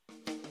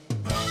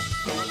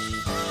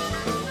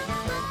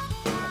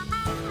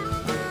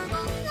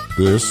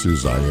This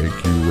is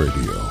IAQ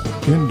Radio,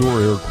 Indoor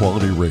Air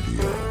Quality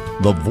Radio,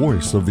 the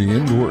voice of the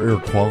indoor air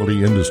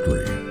quality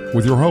industry,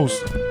 with your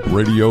hosts,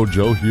 Radio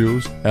Joe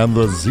Hughes and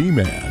the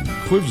Z-Man,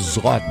 Cliff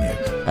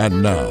Zlotnick.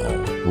 And now,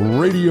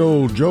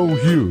 Radio Joe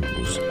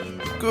Hughes.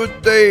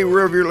 Good day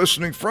wherever you're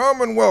listening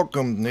from, and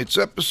welcome. It's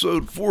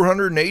episode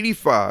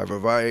 485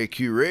 of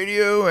IAQ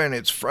Radio, and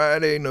it's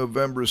Friday,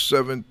 November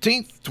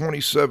 17th,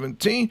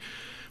 2017.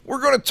 We're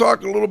going to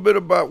talk a little bit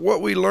about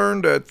what we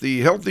learned at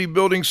the Healthy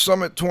Building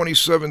Summit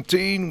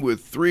 2017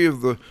 with three of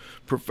the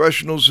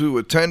professionals who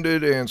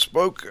attended and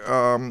spoke.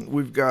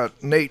 We've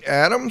got Nate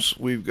Adams,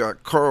 we've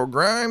got Carl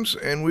Grimes,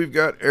 and we've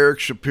got Eric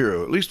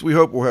Shapiro. At least we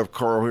hope we'll have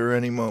Carl here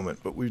any moment,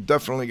 but we've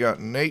definitely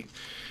got Nate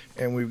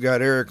and we've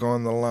got Eric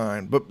on the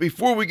line. But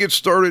before we get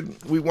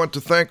started, we want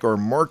to thank our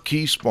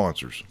marquee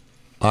sponsors.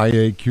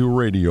 IAQ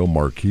Radio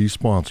marquee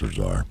sponsors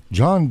are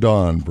John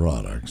Don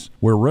Products,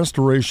 where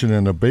restoration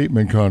and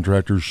abatement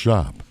contractors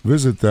shop.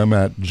 Visit them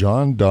at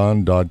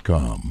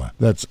jondon.com.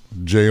 That's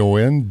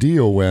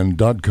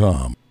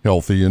JONDON.com.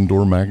 Healthy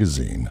Indoor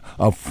Magazine,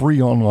 a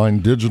free online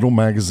digital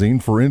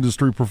magazine for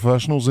industry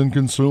professionals and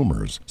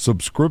consumers.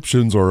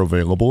 Subscriptions are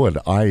available at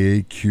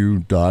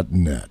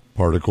IAQ.net.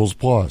 Particles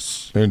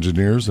Plus,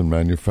 engineers and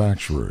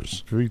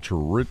manufacturers, feature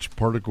rich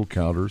particle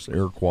counters,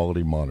 air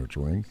quality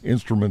monitoring,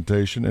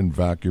 instrumentation, and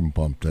vacuum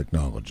pump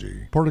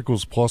technology.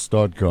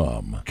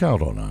 ParticlesPlus.com.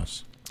 Count on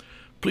us.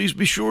 Please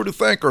be sure to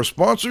thank our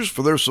sponsors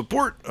for their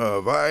support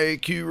of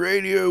IAQ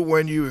Radio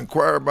when you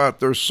inquire about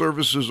their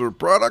services or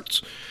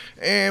products.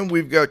 And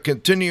we've got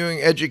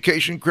continuing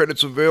education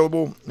credits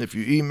available. If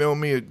you email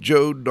me at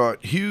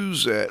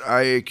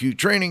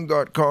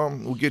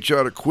joe.hughes@iaqtraining.com, we'll get you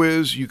out a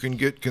quiz. You can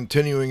get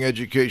continuing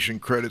education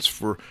credits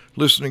for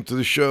listening to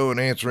the show and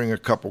answering a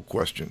couple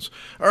questions.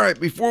 All right,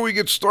 before we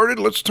get started,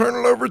 let's turn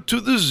it over to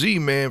the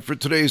Z-Man for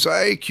today's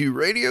IAQ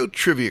Radio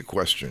trivia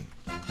question.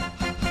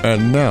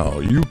 And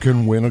now you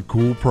can win a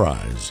cool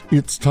prize.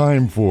 It's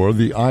time for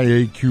the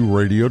IAQ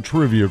Radio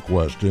trivia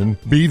question.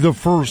 Be the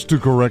first to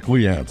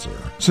correctly answer.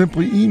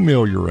 Simply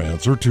email your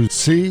answer to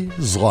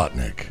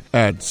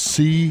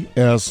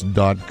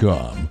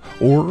czlotnick@cs.com,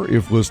 or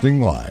if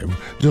listening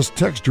live, just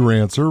text your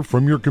answer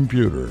from your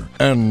computer.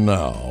 And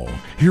now,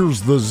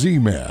 here's the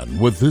Z-Man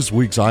with this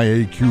week's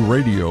IAQ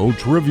Radio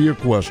trivia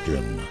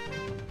question.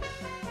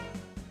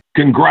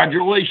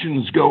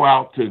 Congratulations go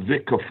out to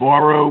Vic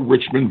Cafaro,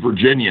 Richmond,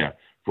 Virginia,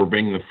 for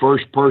being the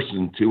first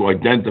person to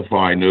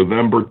identify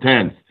November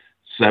 10th,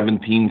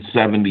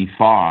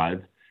 1775,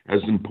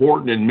 as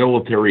important in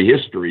military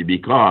history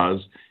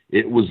because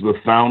it was the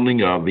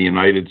founding of the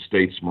United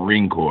States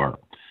Marine Corps.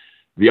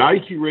 The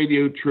IQ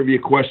Radio trivia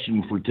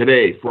question for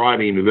today,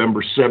 Friday,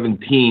 November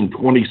 17,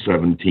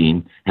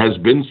 2017, has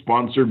been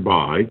sponsored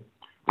by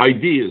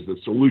Ideas, the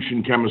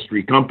solution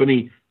chemistry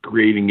company,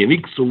 creating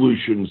unique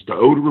solutions to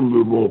odor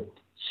removal,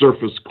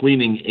 surface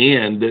cleaning,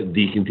 and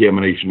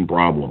decontamination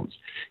problems.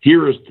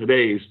 Here is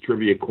today's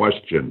trivia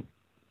question.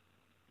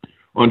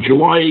 On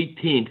July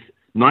 18th,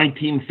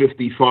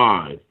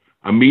 1955,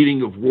 a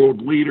meeting of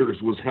world leaders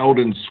was held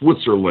in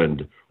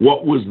Switzerland.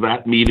 What was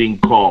that meeting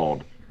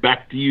called?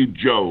 Back to you,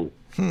 Joe.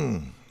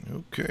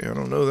 Okay, I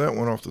don't know that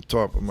one off the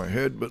top of my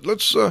head, but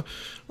let's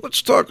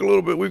talk a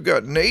little bit. We've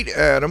got Nate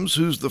Adams,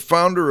 who's the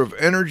founder of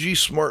Energy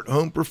Smart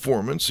Home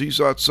Performance. He's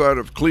outside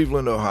of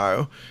Cleveland,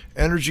 Ohio.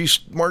 Energy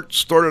Smart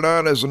started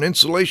out as an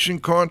insulation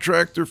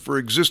contractor for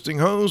existing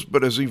homes,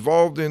 but has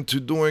evolved into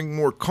doing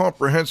more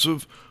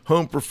comprehensive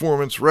home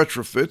performance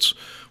retrofits.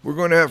 We're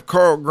going to have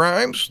Carl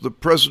Grimes, the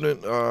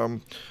president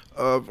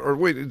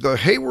the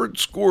Hayward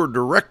Score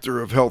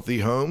Director of Healthy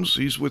Homes.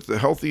 He's with the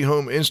Healthy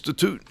Home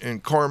Institute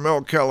in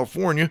Carmel,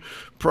 California.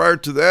 Prior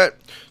to that,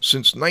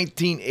 since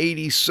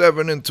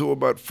 1987 until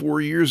about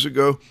 4 years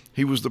ago,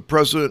 he was the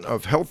president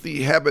of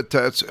Healthy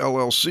Habitats,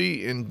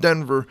 LLC in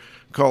Denver,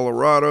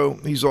 Colorado.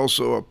 He's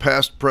also a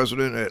past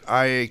president at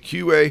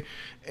IAQA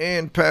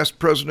and past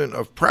president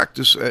of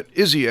practice at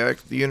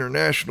ISIAC, the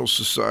International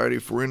Society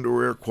for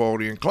Indoor Air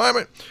Quality and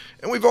Climate.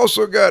 And we've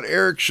also got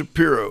Eric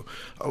Shapiro,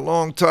 a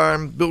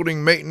longtime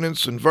building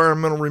maintenance,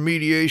 environmental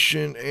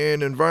remediation,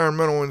 and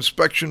environmental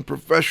inspection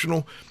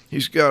professional.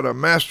 He's got a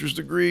master's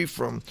degree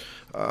from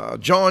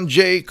John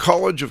Jay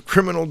College of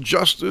Criminal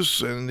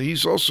Justice, and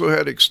he's also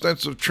had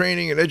extensive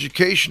training and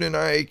education in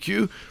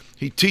IAQ.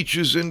 He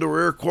teaches indoor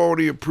air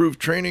quality approved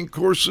training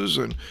courses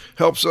and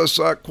helps us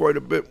out quite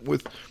a bit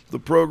with the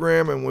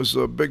program and was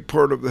a big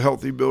part of the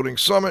Healthy Building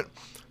Summit.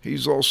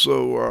 He's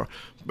also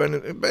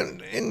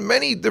been in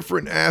many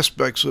different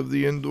aspects of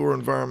the indoor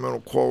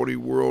environmental quality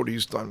world.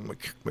 He's done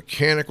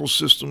mechanical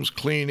systems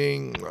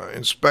cleaning,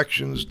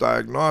 inspections,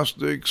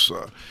 diagnostics.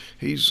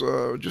 He's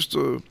just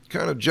a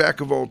kind of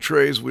jack of all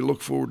trades. We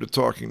look forward to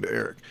talking to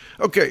Eric.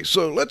 Okay,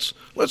 so let's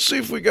see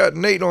if we got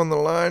Nate on the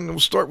line. We'll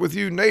start with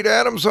you. Nate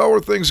Adams, how are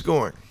things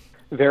going?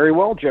 Very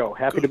well, Joe.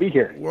 Happy to be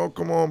here.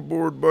 Welcome on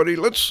board, buddy.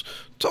 Let's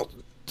talk.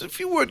 If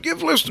you would,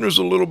 give listeners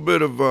a little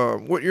bit of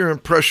what your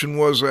impression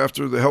was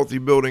after the Healthy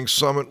Building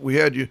Summit. We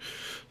had you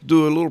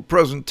do a little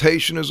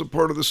presentation as a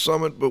part of the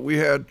summit, but we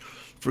had,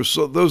 for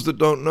those that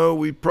don't know,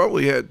 we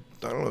probably had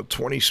I don't know,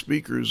 20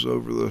 speakers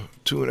over the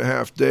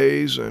 2.5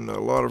 days and a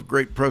lot of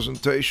great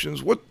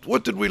presentations.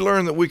 What did we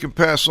learn that we can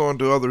pass on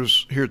to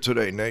others here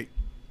today, Nate?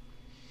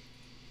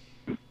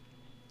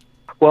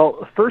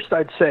 Well, first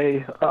I'd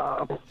say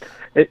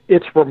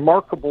it's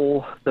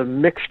remarkable the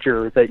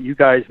mixture that you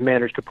guys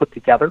managed to put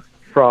together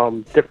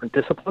from different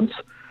disciplines.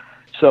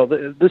 So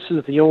this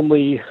is the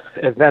only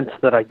event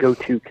that I go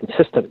to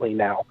consistently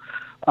now,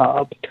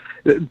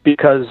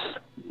 because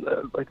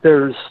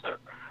there's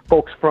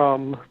folks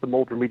from the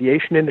mold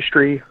remediation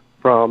industry,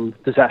 from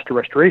disaster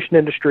restoration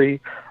industry,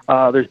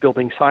 there's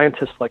building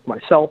scientists like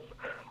myself.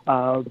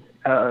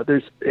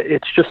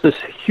 It's just this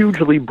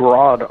hugely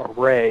broad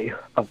array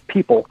of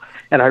people,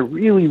 and I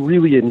really,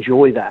 really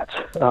enjoy that.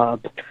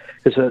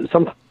 Because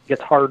sometimes it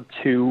gets hard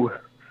to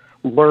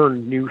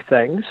learn new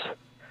things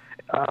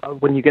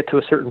when you get to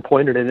a certain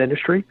point in an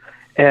industry,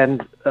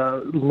 and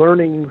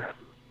learning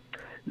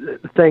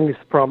things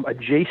from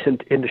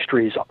adjacent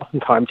industries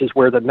oftentimes is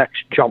where the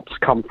next jumps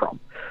come from.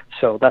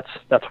 So that's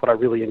what I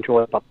really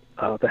enjoy about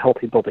the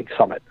Healthy Building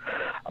Summit.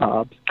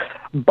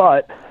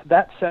 But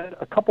that said,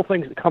 a couple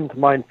things that come to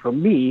mind for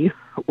me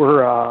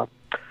were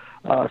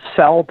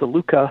Sal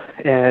DeLuca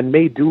and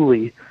May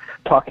Dooley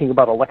talking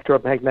about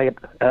electromagnetic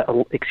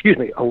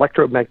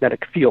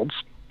fields.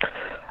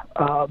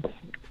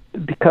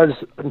 Because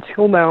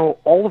until now,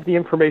 all of the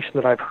information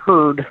that I've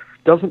heard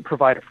doesn't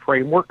provide a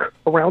framework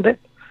around it.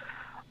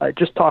 It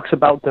just talks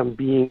about them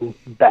being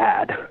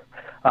bad.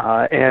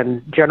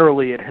 And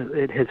generally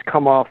it has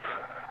come off,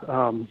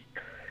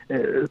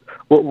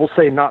 we'll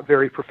say not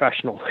very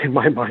professional in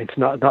my mind,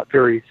 not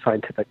very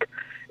scientific.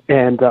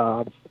 And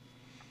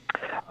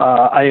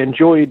I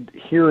enjoyed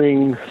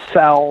hearing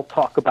Sal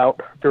talk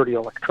about dirty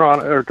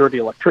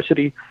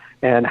electricity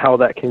and how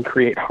that can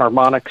create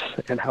harmonics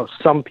and how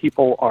some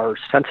people are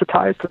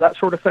sensitized to that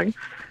sort of thing.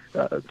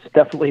 It's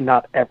definitely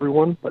not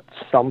everyone, but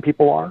some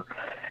people are.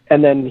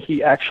 And then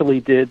he actually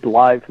did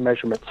live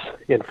measurements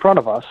in front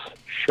of us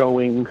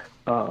showing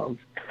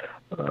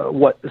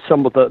what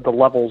some of the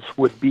levels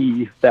would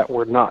be that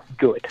were not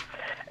good.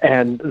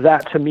 And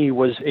that to me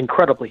was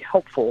incredibly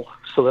helpful,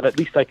 so that at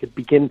least I could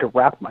begin to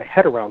wrap my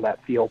head around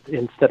that field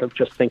instead of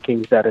just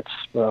thinking that it's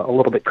a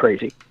little bit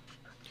crazy.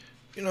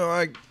 You know,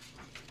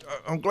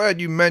 I'm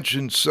glad you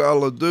mentioned Sal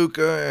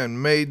DeLuca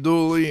and May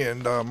Dooley,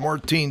 and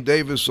Martine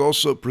Davis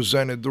also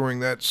presented during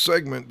that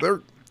segment.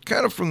 They're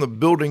kind of from the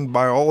building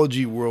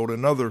biology world,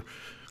 another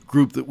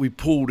group that we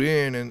pulled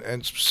in.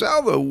 And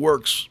Sal, though,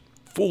 works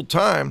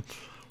full-time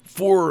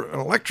for an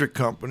electric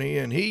company,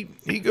 and he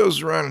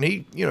goes around and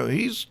he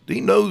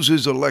knows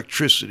his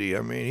electricity.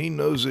 I mean, he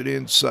knows it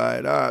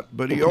inside out,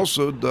 but he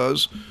also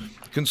does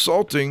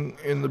consulting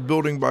in the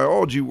building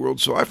biology world.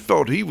 So I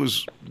felt he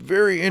was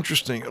very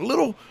interesting. A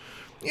little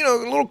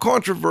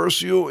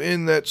controversial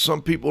in that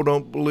some people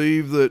don't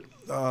believe that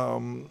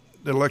the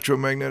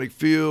electromagnetic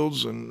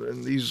fields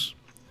and these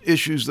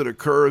issues that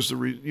occur as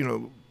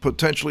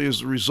potentially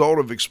as a result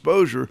of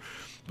exposure.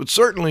 But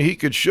certainly he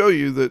could show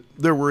you that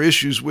there were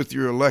issues with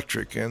your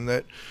electric, and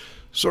that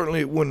certainly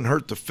it wouldn't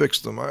hurt to fix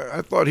them.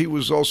 I thought he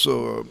was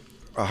also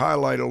a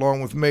highlight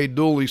along with May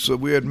Dooley. So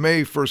we had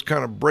May first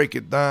kind of break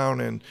it down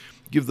and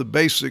give the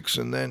basics,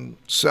 and then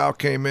Sal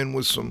came in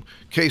with some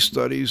case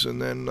studies,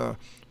 and then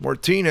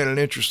Martine had an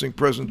interesting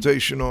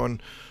presentation on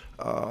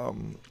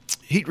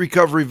heat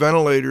recovery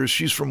ventilators.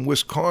 She's from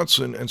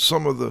Wisconsin, and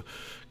some of the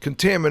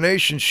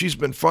contamination she's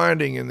been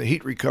finding in the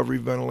heat recovery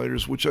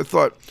ventilators, which I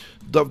thought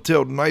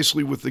dovetailed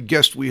nicely with the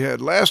guest we had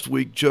last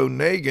week, Joe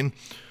Nagin,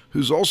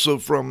 who's also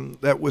from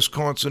that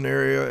Wisconsin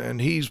area,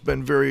 and he's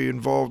been very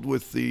involved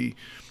with the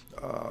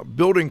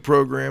building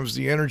programs,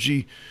 the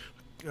energy,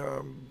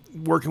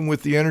 working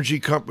with the energy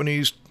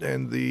companies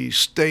and the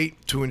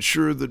state to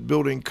ensure that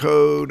building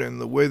code and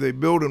the way they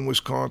build in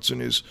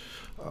Wisconsin is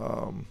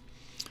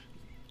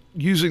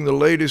using the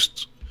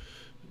latest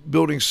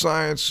building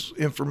science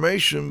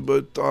information,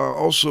 but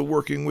also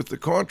working with the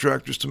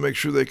contractors to make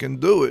sure they can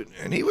do it.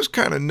 And he was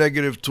kind of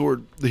negative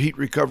toward the heat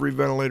recovery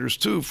ventilators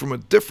too, from a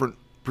different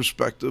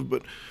perspective,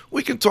 but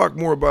we can talk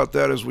more about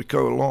that as we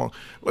go along.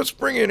 Let's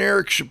bring in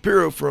Eric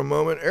Shapiro for a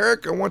moment.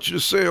 Eric, I want you to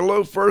say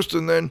hello first,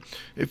 and then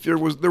if there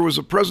was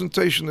a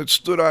presentation that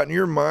stood out in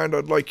your mind,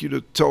 I'd like you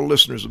to tell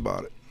listeners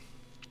about it.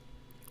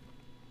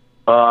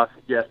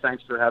 Yeah,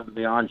 thanks for having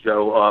me on,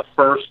 Joe.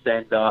 First,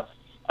 and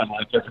I'd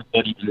like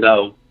everybody to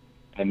know,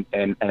 and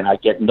I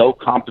get no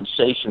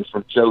compensation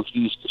from Joe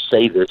Hughes to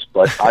say this,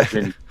 but I've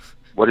been,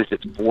 4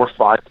 or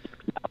 5 years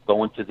now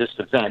going to this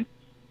event,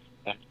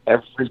 and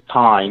every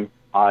time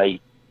I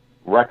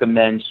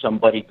recommend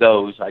somebody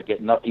goes, I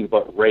get nothing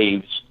but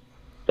raves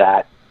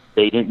that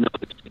they didn't know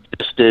it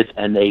existed,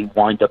 and they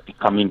wind up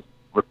becoming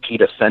repeat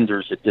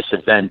offenders at this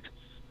event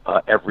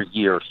every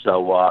year.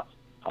 So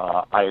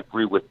I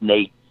agree with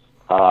Nate.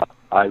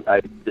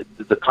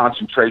 The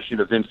concentration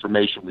of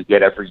information we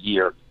get every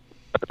year,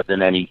 better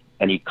than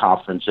any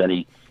conference,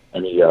 any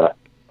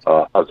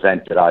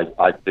event that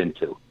I've been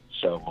to.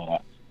 So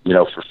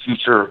for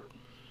future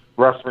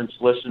reference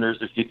listeners,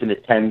 if you can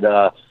attend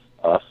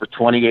for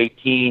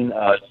 2018, you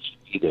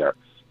should be there.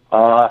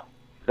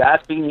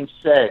 that being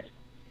said,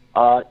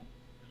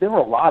 there were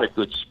a lot of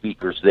good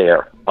speakers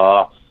there.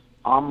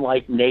 I'm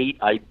like Nate.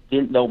 I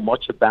didn't know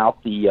much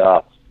about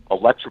the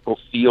electrical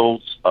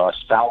fields.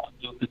 Sal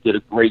Duca did a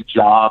great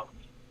job.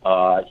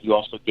 He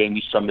also gave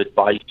me some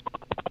advice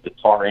on the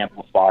guitar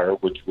amplifier,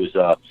 which was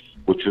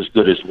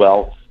good as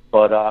well.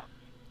 But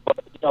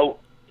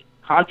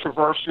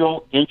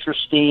controversial,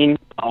 interesting.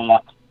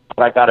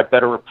 But I got a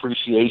better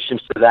appreciation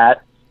for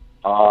that.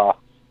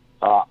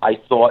 I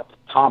thought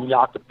Tom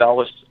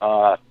Iacobellis,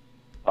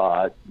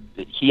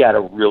 he had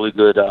a really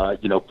good,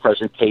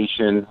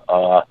 presentation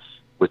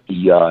with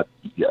the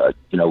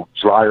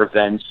dryer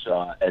vents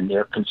and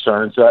their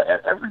concerns.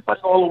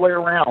 Everybody all the way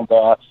around.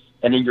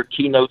 And in your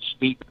keynote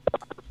speaker,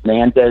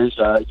 Hernandez,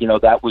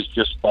 that was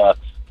just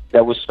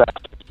that was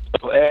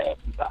fascinating.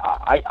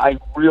 I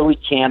really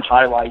can't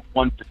highlight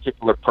one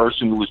particular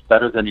person who was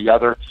better than the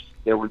other.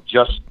 There were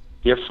just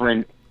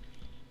different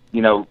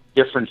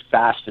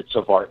facets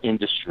of our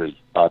industry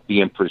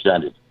being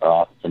presented,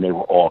 and they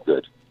were all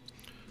good.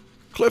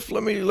 Cliff,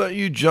 let me let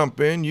you jump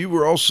in. You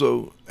were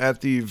also at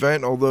the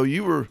event, although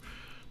you were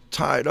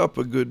tied up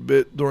a good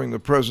bit during the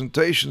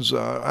presentations.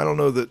 I don't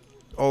know that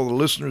all the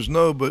listeners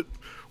know, but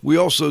we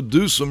also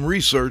do some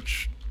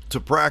research to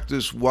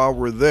practice while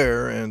we're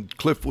there, and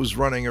Cliff was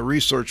running a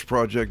research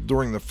project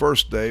during the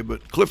first day.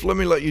 But Cliff, let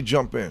me let you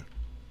jump in.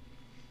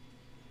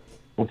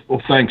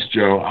 Well, thanks,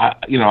 Joe.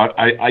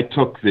 I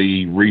took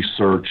the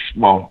research.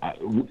 Well,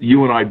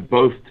 you and I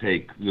both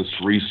take this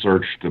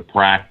research to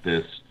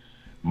practice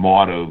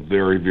motto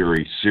very,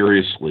 very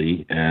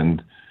seriously.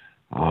 And,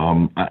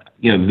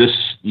 this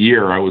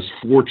year I was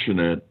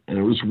fortunate, and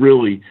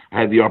I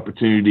had the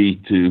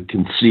opportunity to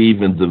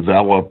conceive and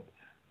develop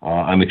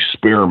an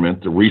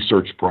experiment, a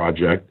research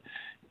project.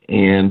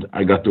 And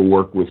I got to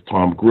work with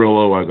Tom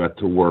Grillo. I got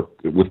to work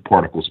with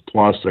Particles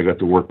Plus. I got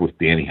to work with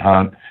Danny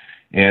Hunt.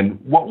 And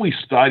what we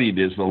studied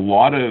is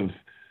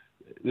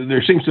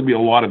there seems to be a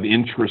lot of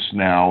interest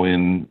now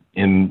in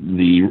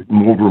the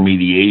mold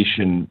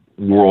remediation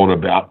world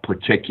about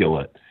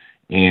particulate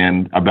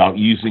and about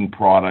using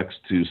products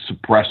to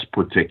suppress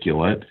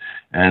particulate.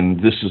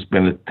 And this has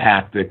been a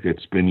tactic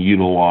that's been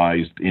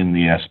utilized in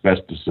the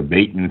asbestos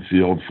abatement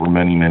field for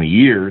many, many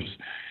years.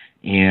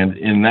 And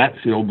in that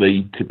field,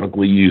 they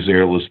typically use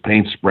airless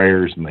paint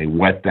sprayers, and they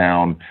wet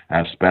down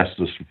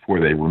asbestos before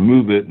they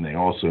remove it, and they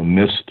also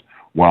mist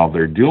while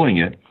they're doing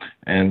it.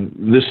 And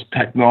this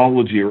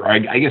technology, or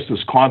I guess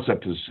this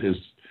concept has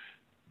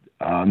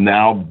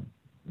now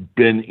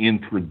been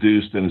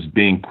introduced and is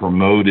being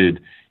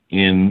promoted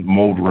in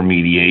mold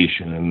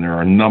remediation. And there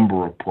are a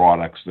number of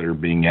products that are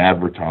being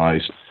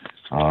advertised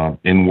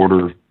in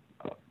order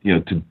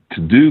to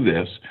do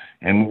this.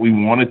 And what we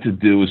wanted to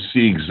do is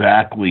see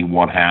exactly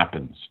what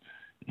happens.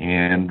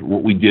 And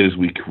what we did is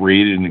we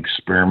created an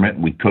experiment.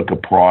 We took a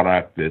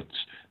product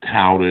that's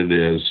touted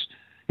as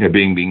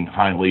being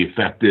highly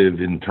effective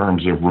in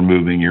terms of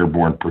removing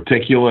airborne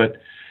particulate.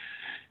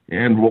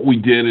 And what we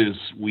did is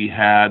we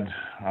had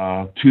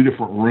two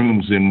different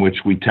rooms in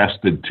which we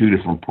tested two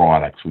different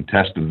products. We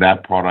tested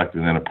that product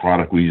and then a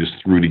product we just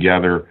threw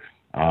together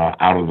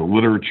out of the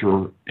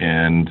literature.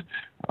 And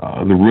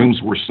the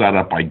rooms were set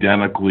up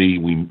identically.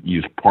 We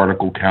used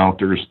particle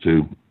counters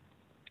to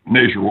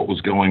measure what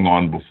was going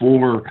on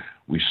before.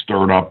 We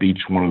stirred up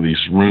each one of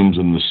these rooms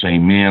in the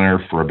same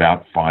manner for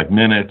about 5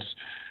 minutes.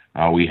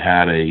 We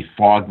had a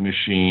fog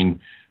machine,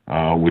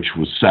 which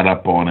was set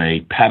up on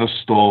a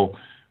pedestal,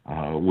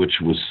 which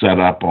was set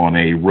up on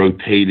a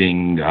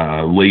rotating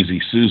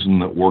Lazy Susan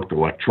that worked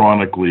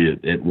electronically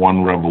at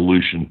 1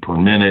 revolution per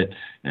minute.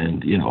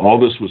 And all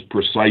this was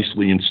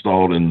precisely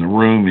installed in the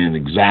room in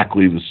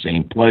exactly the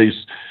same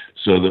place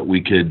so that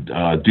we could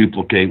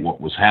duplicate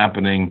what was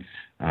happening.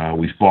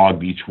 We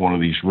fogged each one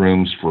of these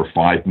rooms for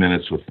 5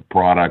 minutes with the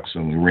products,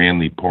 and we ran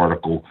the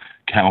particle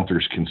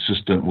counters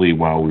consistently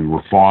while we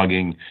were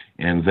fogging,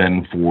 and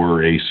then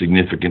for a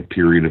significant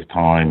period of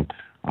time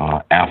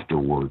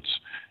afterwards.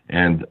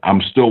 And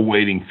I'm still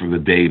waiting for the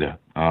data.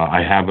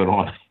 I have it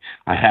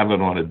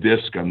on a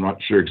disk. I'm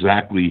not sure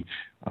exactly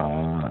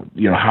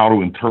how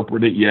to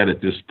interpret it yet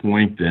at this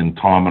point. And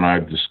Tom and I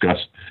have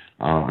discussed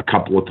a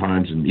couple of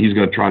times, and he's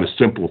going to try to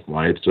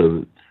simplify it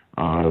so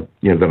that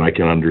that I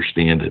can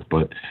understand it.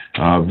 But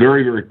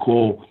very, very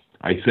cool.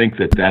 I think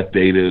that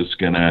data is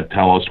going to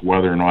tell us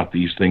whether or not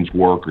these things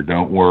work or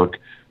don't work,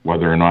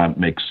 whether or not it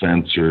makes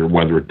sense or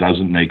whether it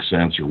doesn't make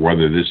sense, or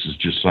whether this is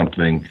just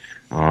something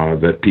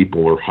that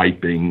people are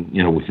hyping,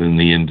 within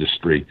the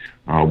industry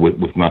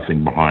with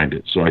nothing behind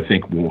it. So I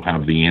think we'll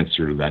have the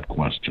answer to that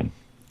question.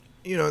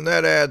 And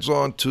that adds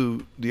on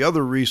to the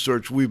other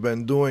research we've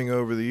been doing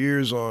over the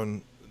years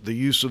on the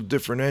use of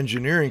different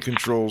engineering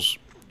controls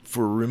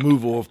for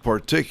removal of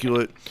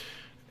particulate.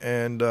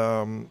 And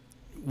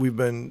we've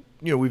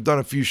done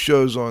a few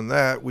shows on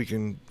that. We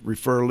can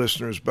refer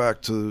listeners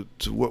back to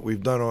what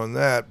we've done on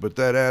that, but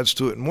that adds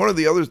to it. And one of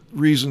the other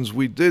reasons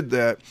we did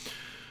that,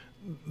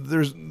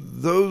 there's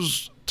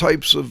those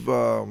types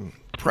of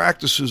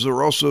practices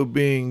are also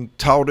being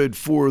touted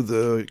for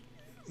the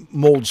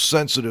mold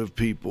sensitive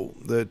people,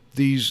 that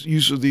these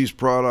use of these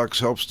products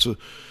helps to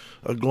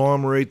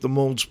agglomerate the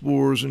mold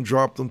spores and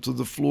drop them to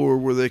the floor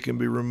where they can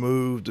be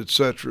removed,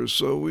 etc.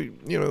 So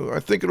I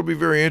think it'll be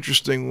very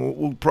interesting.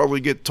 We'll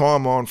probably get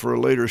Tom on for a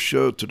later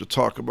show to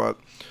talk about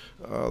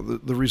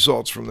the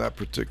results from that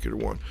particular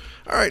one.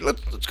 All right,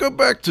 let's go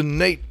back to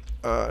Nate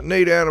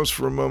Adams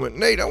for a moment.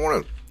 Nate, I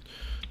want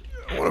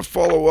to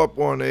follow up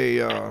on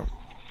a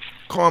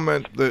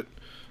comment that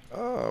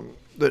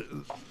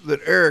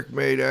Eric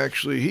made.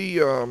 Actually,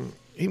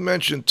 he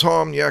mentioned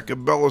Tom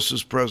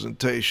Yacobelis'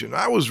 presentation.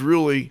 I was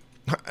really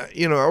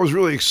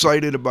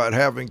excited about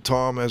having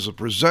Tom as a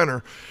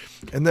presenter.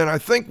 And then I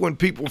think when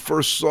people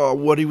first saw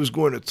what he was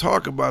going to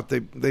talk about,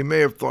 they may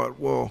have thought,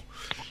 well,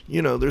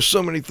 there's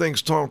so many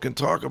things Tom can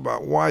talk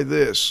about. Why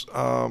this?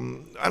 I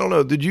don't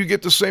know. Did you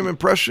get the same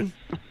impression?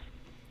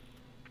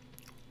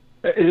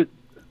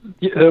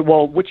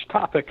 Well, which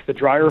topic? The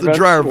dryer vent? The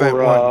dryer vent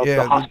one, yeah.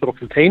 The hospital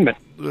containment?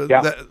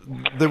 Yeah.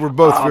 They were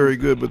both very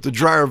good, but the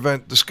dryer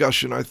vent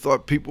discussion, I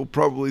thought people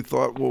probably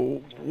thought,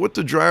 well, what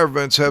do dryer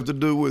vents have to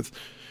do with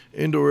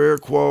indoor air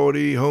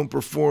quality, home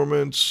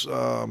performance,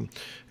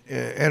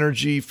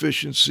 energy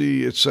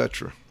efficiency,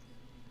 etc.?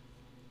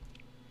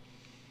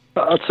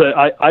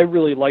 I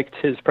really liked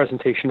his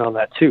presentation on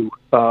that too.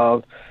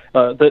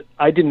 That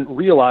I didn't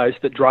realize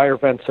that dryer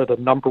vents are the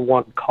number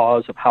one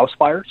cause of house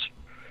fires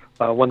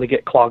when they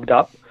get clogged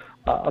up.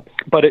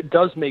 But it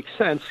does make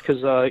sense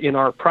because in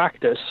our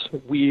practice,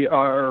 we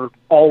are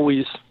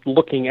always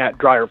looking at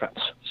dryer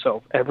vents.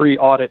 So every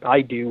audit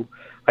I do,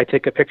 I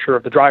take a picture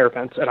of the dryer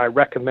vents, and I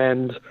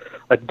recommend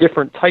a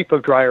different type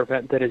of dryer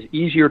vent that is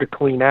easier to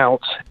clean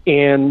out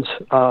and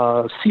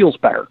seals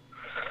better.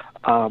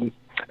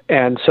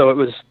 And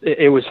so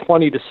it was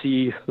funny to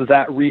see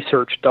that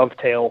research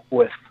dovetail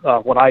with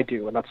what I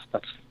do, and that's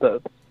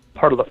the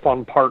part of the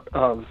fun part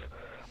of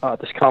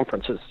this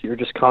conference is you're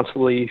just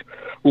constantly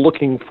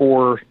looking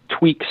for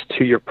tweaks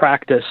to your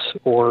practice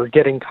or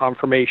getting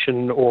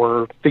confirmation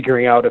or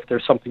figuring out if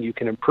there's something you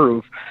can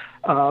improve.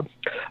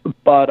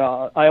 But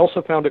I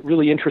also found it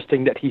really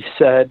interesting that he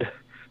said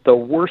the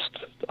worst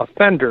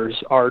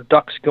offenders are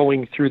ducts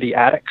going through the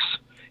attics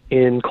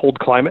in cold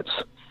climates.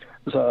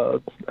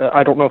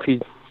 I don't know if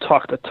he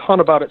talked a ton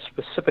about it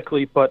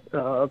specifically, but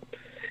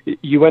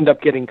you end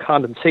up getting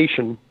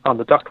condensation on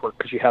the ductwork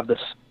because you have this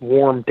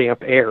warm,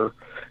 damp air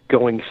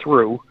going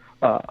through,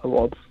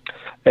 so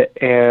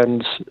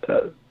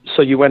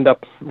you end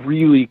up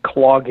really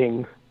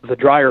clogging the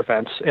dryer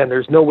vents, and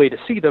there's no way to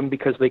see them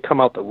because they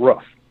come out the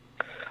roof.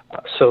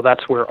 So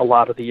that's where a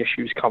lot of the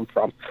issues come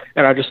from.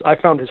 And I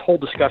found his whole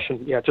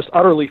discussion, just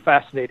utterly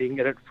fascinating.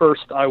 And at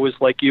first I was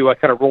like you, I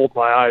kind of rolled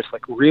my eyes,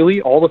 like,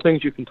 really? All the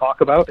things you can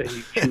talk about and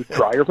you choose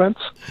dryer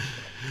vents?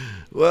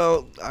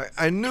 Well,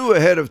 I knew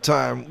ahead of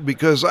time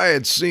because I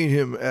had seen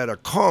him at a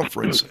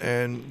conference,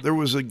 and there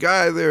was a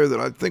guy there that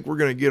I think we're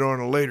going to get on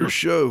a later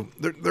show.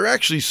 They're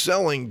actually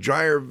selling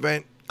dryer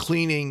vent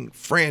cleaning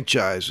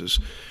franchises,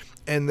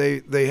 and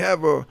they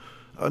have a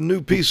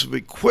new piece of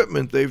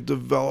equipment they've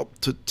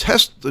developed to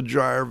test the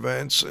dryer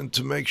vents and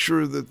to make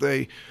sure that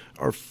they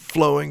are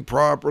flowing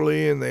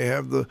properly and they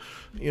have the,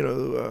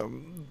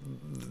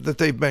 that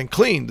they've been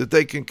cleaned, that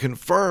they can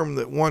confirm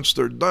that once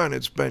they're done,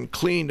 it's been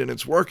cleaned and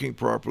it's working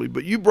properly.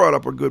 But you brought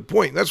up a good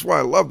point. That's why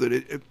I loved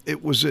it.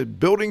 It was a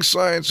building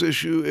science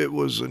issue. It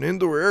was an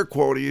indoor air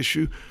quality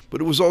issue, but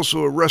it was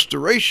also a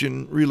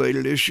restoration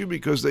related issue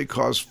because they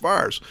cause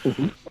fires.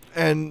 Mm-hmm.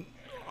 And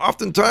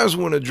oftentimes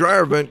when a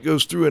dryer vent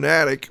goes through an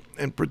attic,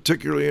 and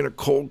particularly in a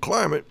cold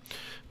climate,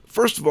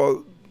 first of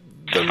all,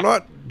 they're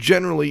not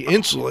generally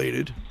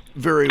insulated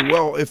very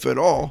well, if at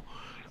all.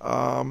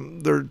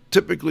 They're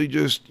typically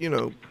just,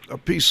 a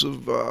piece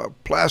of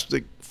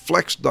plastic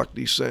flex duct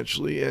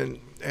essentially,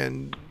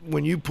 and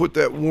when you put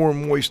that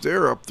warm, moist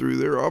air up through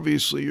there,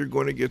 obviously you're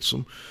going to get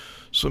some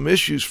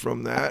issues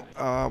from that.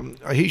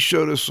 He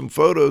showed us some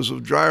photos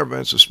of dryer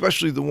vents,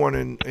 especially the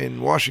one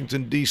in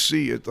Washington,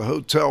 D.C. at the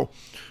hotel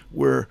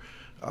where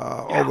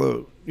all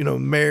the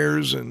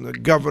mayors and the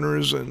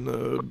governors and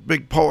the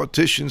big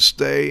politicians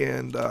stay,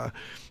 and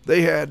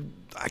they had,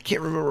 I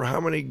can't remember how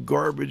many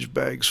garbage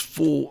bags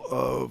full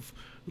of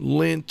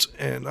lint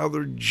and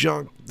other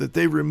junk that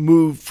they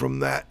removed from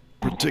that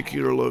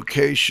particular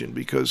location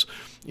because,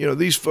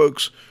 these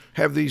folks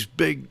have these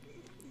big,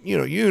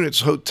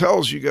 units,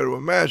 hotels, you got to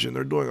imagine.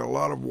 They're doing a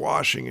lot of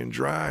washing and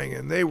drying,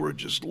 and they were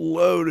just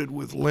loaded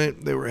with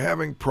lint. They were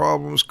having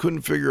problems,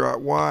 couldn't figure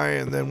out why,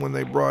 and then when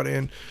they brought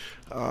in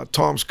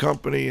Tom's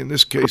company, in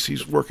this case,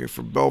 he's working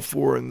for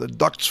Belfour and the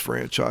Ducts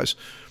franchise,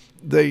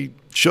 they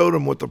showed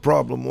him what the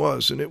problem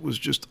was, and it was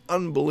just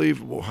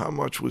unbelievable how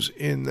much was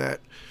in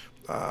that,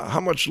 how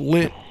much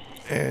lint,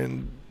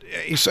 and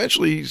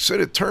essentially he said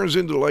it turns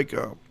into like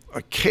a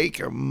cake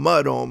of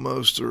mud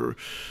almost, or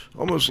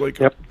almost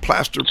like a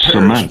plaster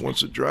Paris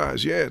once it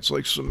dries. Yeah, it's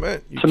like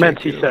cement. Cement,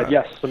 he said,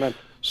 yes, cement.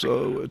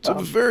 So it's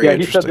very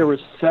interesting. He said there was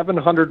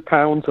 700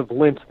 pounds of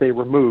lint they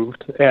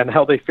removed, and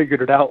how they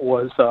figured it out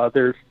was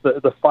there's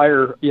the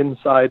fire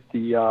inside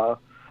the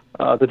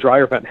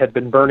dryer vent had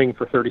been burning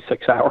for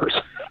 36 hours.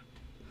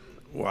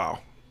 Wow.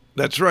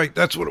 That's right.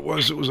 That's what it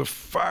was. It was a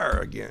fire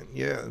again.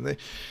 Yeah. And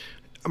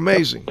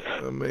amazing.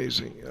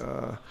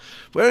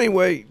 But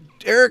anyway,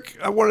 Eric,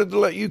 I wanted to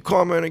let you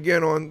comment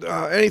again on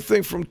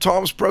anything from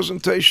Tom's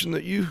presentation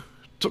that you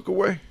took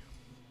away.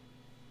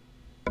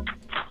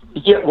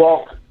 Yeah,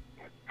 well,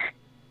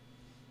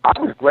 I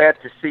was glad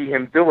to see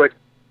him do it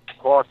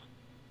because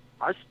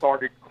I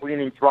started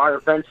cleaning dryer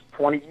vents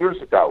 20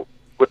 years ago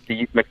with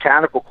the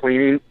mechanical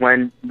cleaning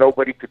when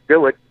nobody could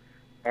do it.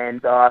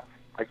 And I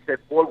said,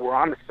 boy, we're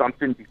on to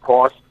something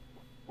because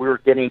we were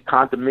getting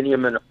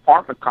condominium and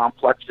apartment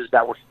complexes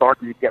that were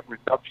starting to get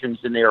reductions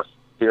in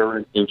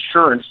their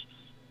insurance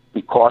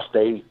because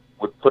they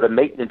would put a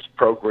maintenance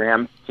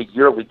program to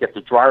yearly get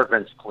the dryer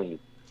vents cleaned.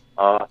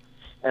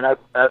 And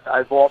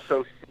I've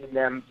also seen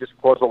them just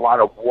cause a lot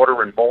of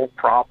water and mold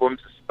problems,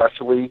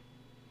 especially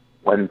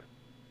when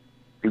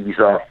these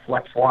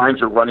flex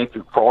lines are running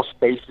through crawl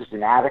spaces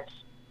and attics.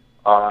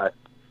 Not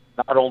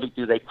only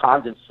do they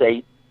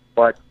condensate,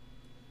 but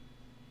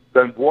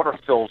when water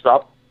fills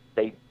up,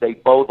 they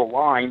bow the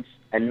lines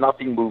and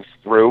nothing moves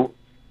through.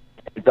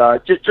 And,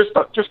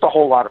 just a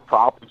whole lot of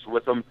problems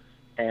with them.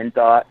 And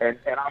I'm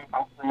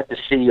glad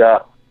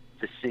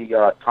to see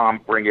Tom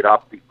bring it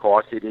up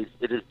because it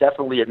is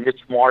definitely a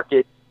niche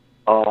market,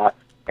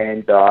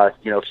 and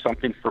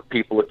something for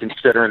people to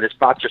consider. And it's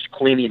not just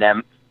cleaning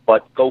them,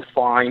 but go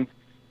find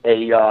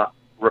a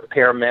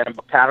repairman, a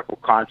mechanical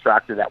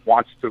contractor that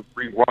wants to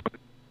rerun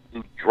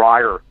new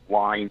dryer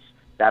lines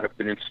that have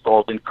been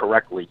installed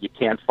incorrectly. You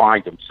can't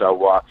find them.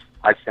 So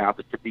I found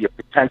it to be a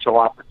potential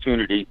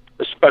opportunity,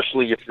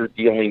 especially if you're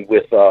dealing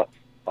with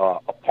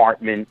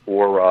apartment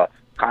or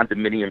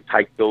condominium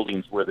type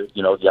buildings where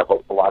you have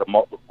a lot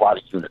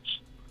of units.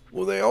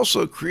 Well, they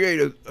also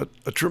create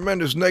a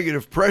tremendous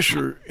negative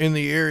pressure in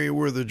the area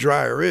where the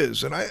dryer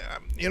is, and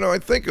I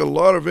think a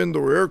lot of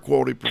indoor air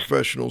quality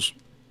professionals,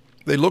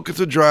 they look at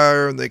the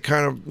dryer and they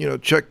kind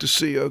of check to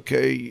see,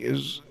 okay,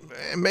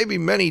 and maybe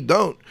many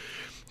don't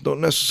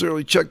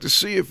necessarily check to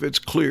see if it's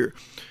clear,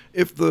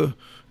 if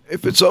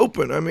it's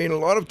open. I mean, a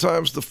lot of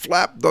times the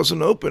flap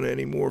doesn't open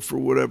anymore for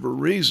whatever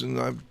reason.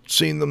 I've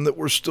seen them that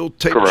were still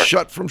taped Correct.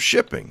 shut from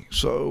shipping.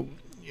 So,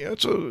 yeah,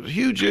 it's a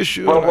huge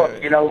issue.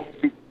 Well,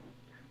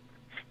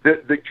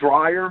 the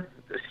dryer,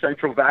 the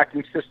central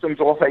vacuum systems,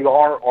 all they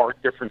are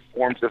different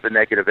forms of a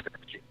negative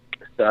energy.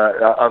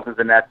 Other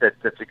than that's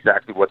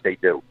exactly what they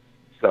do.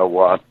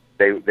 So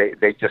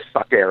they just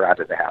suck air out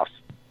of the house.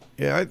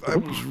 Yeah, I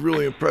was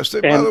really impressed.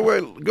 Hey, by the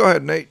way, go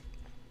ahead, Nate.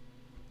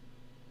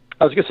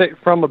 I was going to say,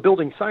 from a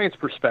building science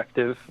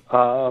perspective,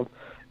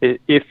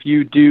 if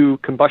you do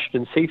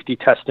combustion safety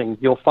testing,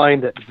 you'll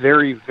find that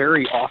very,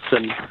 very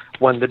often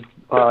when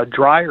the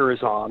dryer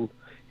is on,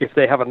 if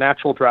they have a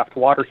natural draft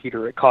water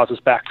heater, it causes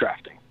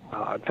backdrafting.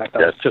 In fact,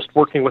 I was just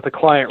working with a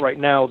client right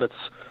now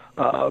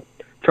that's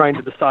trying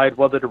to decide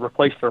whether to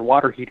replace their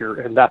water heater,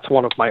 and that's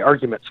one of my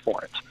arguments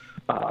for it.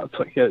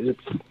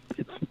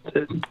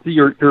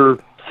 Your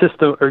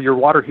system or your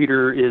water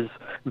heater is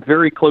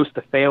very close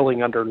to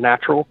failing under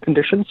natural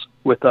conditions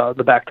with the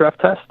backdraft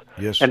test.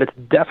 Yes. And it's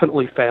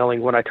definitely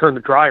failing when I turn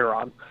the dryer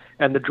on.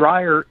 And the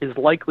dryer is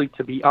likely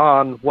to be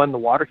on when the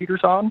water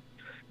heater's on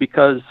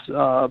because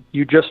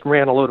you just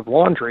ran a load of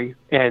laundry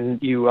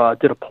and you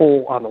did a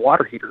pull on the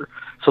water heater.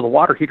 So the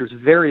water heater is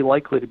very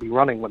likely to be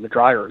running when the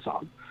dryer is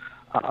on.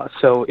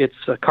 So it's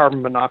a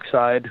carbon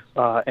monoxide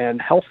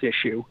and health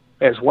issue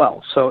as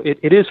well. So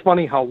it is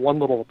funny how one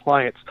little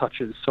appliance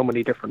touches so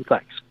many different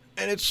things.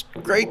 And it's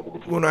great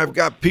when I've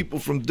got people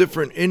from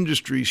different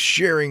industries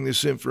sharing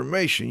this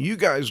information. You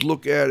guys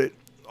look at it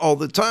all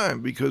the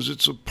time because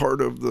it's a part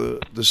of the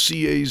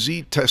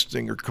CAZ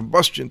testing or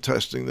combustion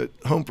testing that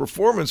home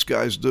performance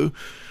guys do.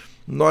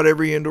 Not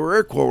every indoor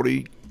air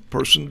quality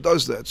person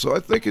does that. So I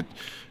think it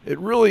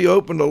really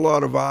opened a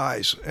lot of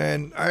eyes.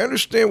 And I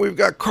understand we've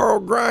got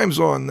Carl Grimes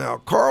on now.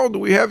 Carl, do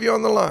we have you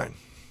on the line?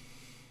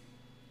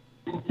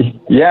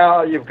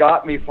 Yeah, you've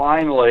got me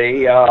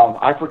finally.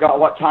 I forgot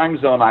what time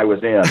zone I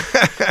was in.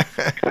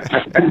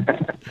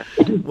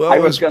 Well, I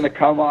was going to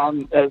come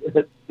on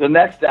the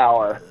next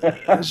hour.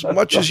 As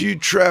much as you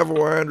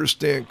travel, I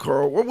understand,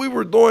 Carl. What we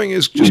were doing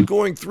is just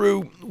going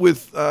through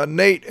with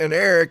Nate and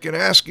Eric and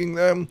asking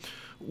them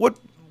what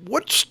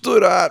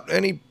stood out,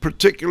 any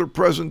particular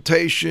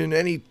presentation,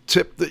 any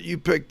tip that you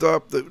picked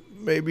up that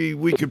maybe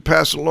we could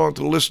pass along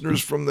to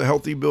listeners from the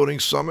Healthy Building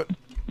Summit?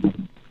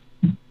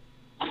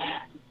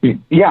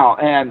 Yeah,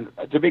 and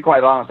to be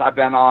quite honest, I've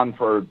been on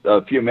for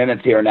a few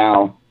minutes here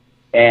now,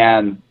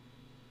 and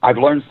I've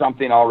learned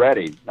something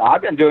already. Now,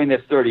 I've been doing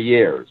this 30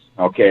 years,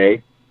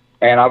 okay,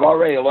 and I've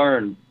already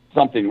learned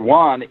something.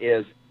 One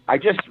is I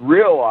just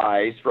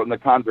realized from the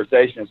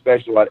conversation,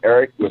 especially what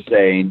Eric was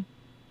saying,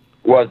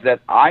 was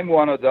that I'm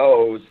one of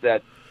those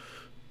that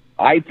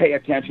I pay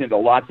attention to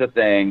lots of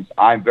things.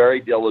 I'm very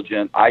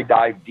diligent. I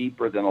dive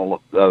deeper than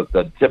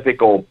the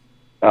typical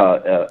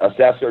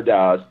assessor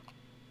does.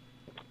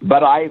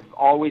 But I've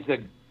always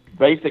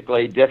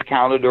basically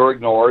discounted or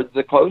ignored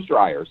the clothes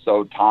dryer.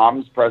 So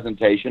Tom's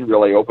presentation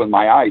really opened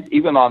my eyes,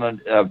 even on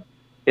an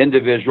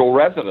individual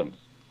residence.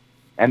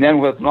 And then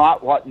with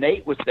not what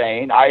Nate was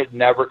saying, I had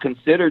never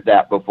considered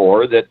that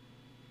before, that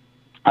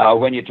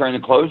when you turn the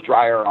clothes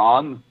dryer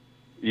on,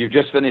 you've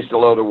just finished a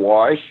load of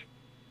wash,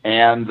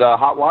 and the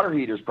hot water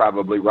heater's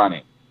probably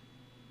running.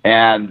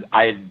 And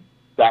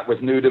that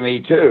was new to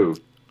me too.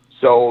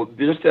 So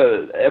just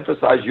to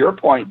emphasize your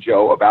point,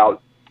 Joe,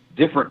 about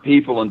different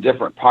people in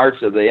different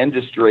parts of the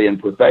industry and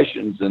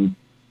professions and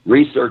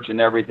research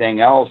and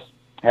everything else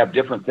have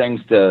different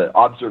things to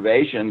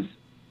observations.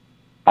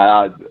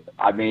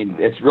 I mean,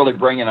 it's really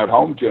bringing it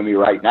home to me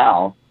right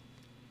now.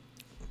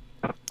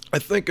 I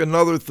think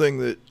another thing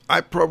that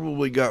I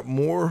probably got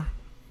more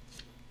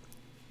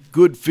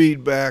good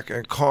feedback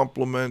and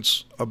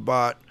compliments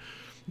about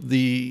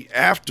the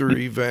after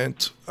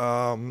event,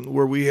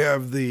 where we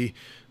have the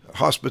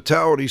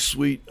hospitality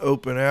suite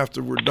open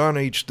after we're done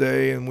each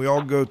day, and we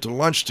all go to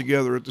lunch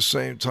together at the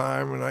same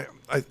time. And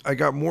I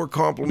got more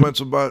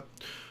compliments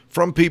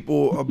from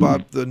people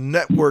about the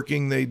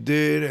networking they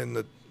did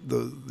and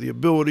the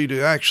ability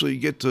to actually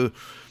get to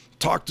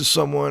talk to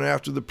someone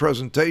after the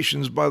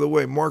presentations. By the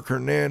way, Mark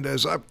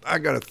Hernandez, I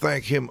got to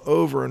thank him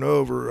over and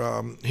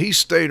over. He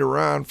stayed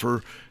around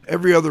for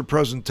every other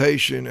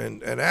presentation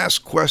and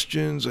asked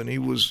questions, and he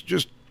was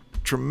just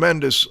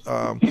tremendous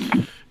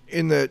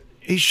in that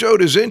he showed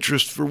his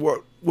interest for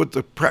what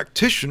the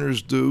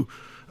practitioners do,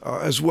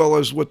 as well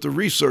as what the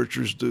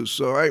researchers do.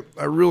 So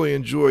I really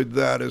enjoyed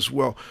that as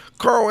well.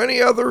 Carl,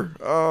 any other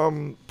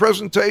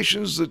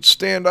presentations that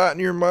stand out in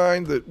your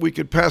mind that we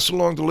could pass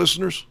along to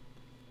listeners?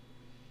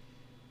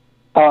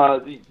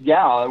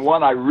 Yeah,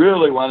 one I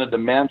really wanted to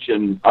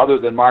mention, other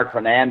than Mark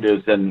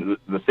Hernandez and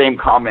the same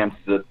comments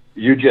that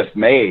you just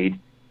made,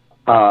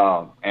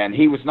 and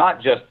he was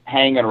not just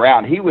hanging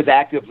around. He was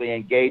actively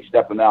engaged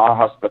up in the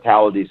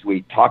hospitality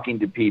suite, talking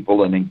to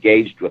people and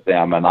engaged with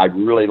them, and I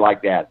really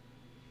like that.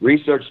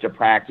 Research to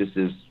practice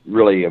is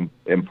really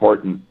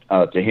important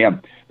to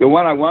him. The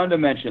one I wanted to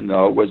mention,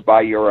 though, was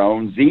by your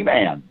own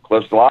Z-Man,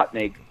 Cliff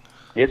Zlotnick,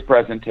 his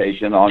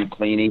presentation on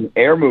cleaning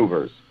air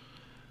movers.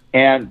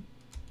 And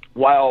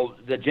while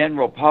the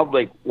general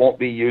public won't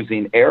be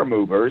using air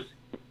movers,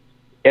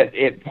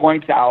 it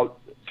points out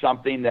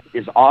something that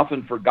is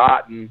often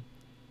forgotten,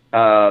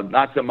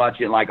 not so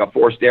much in like a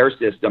forced air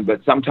system,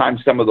 but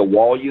sometimes some of the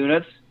wall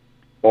units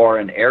or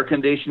in air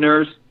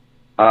conditioners,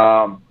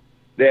 they'll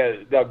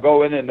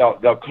go in and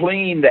they'll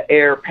clean the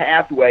air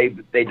pathway,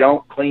 but they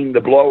don't clean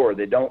the blower,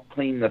 they don't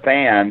clean the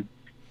fan,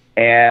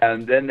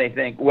 and then they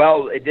think,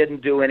 well, it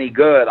didn't do any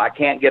good, I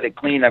can't get it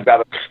clean, I've got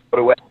to put it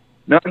away.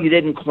 No, you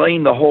didn't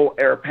clean the whole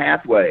air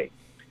pathway.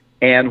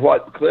 And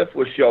what Cliff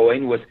was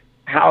showing was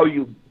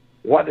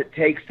what it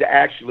takes to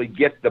actually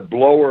get the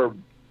blower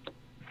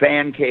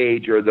fan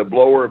cage or the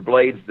blower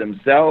blades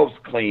themselves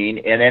clean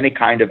in any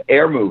kind of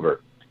air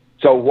mover.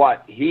 So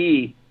what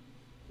he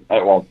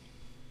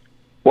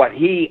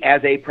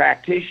as a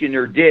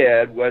practitioner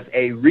did was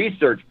a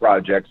research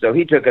project. So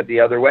he took it the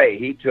other way.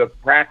 He took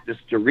practice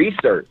to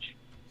research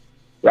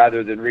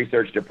rather than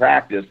research to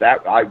practice.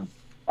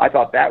 I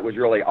thought that was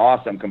really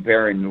awesome,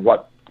 comparing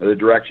what the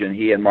direction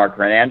he and Mark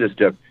Hernandez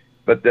took.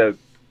 But the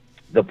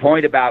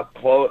point about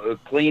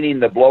cleaning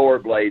the blower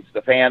blades,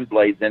 the fan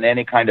blades, and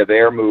any kind of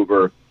air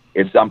mover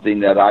is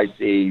something that I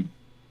see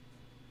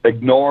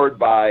ignored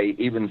by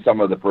even some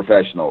of the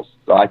professionals.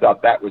 So I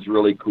thought that was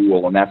really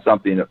cool, and that's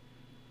something that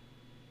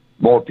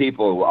more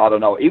people ought to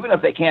know. Even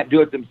if they can't do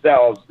it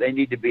themselves, they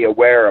need to be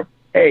aware of,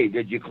 hey,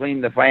 did you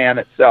clean the fan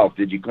itself?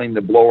 Did you clean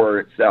the blower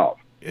itself?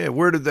 Yeah,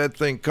 where did that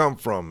thing come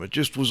from? It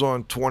just was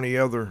on 20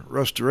 other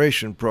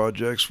restoration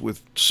projects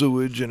with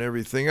sewage and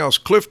everything else.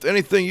 Cliff,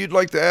 anything you'd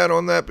like to add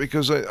on that?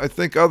 Because I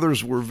think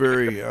others were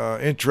very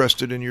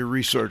interested in your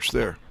research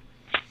there.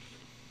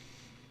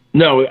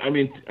 No, I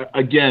mean,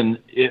 again,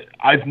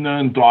 I've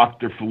known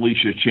Dr.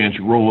 Felicia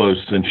Chancharulo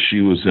since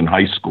she was in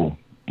high school.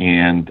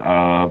 And,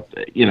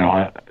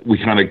 we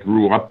kind of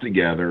grew up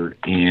together.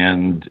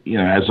 And,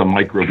 as a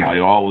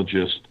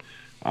microbiologist,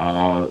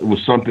 it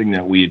was something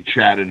that we had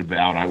chatted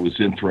about. I was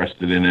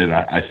interested in it.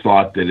 I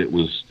thought that it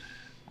was,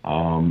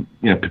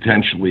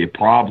 potentially a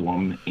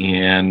problem.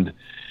 And,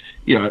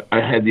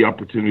 I had the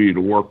opportunity to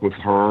work with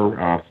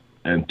her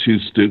and two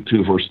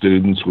of her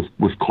students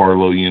with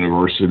Carlow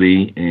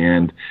University.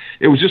 And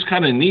it was just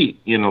kind of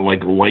neat,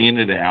 like laying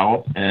it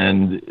out.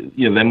 And,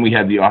 then we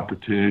had the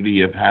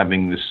opportunity of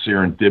having this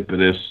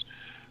serendipitous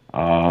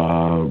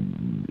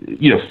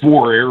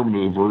 4 air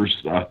movers,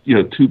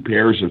 2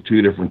 pairs of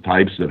 2 different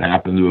types that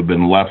happened to have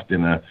been left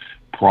in a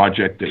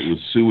project that was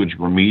sewage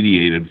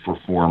remediated for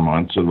 4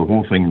 months. So the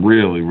whole thing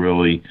really,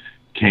 really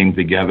came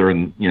together,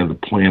 and, the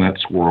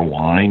planets were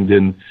aligned,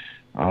 and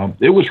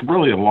it was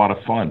really a lot of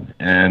fun.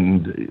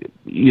 And,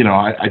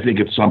 I think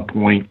at some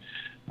point,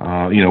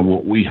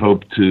 we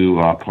hope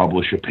to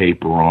publish a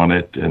paper on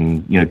it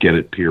and, get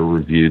it peer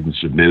reviewed and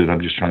submitted.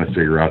 I'm just trying to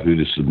figure out who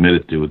to submit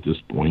it to at this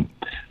point,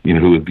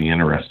 who would be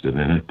interested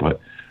in it. But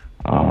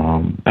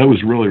that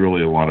was really,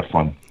 really a lot of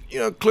fun.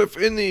 Cliff,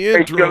 in the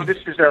interim... Hey, Joe,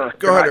 this is Eric.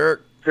 Go ahead,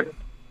 Eric.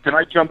 Can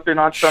I jump in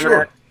on some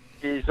Sure. of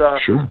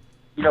that? Sure.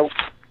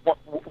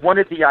 one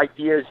of the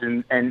ideas,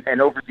 and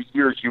over the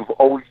years, you've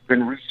always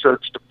been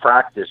research to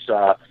practice,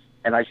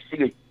 and I see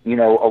it,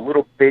 a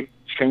little bit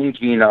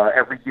changing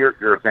every year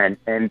at your event.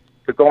 And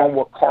to go on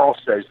what Carl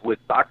says with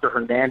Dr.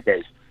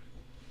 Hernandez,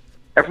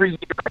 every year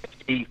I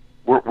see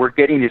we're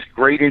getting this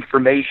great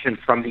information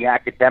from the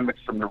academics,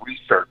 from the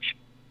research,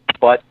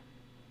 but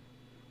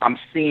I'm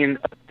seeing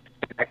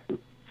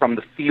from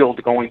the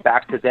field going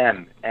back to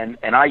them. And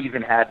I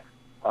even had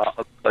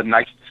a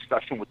nice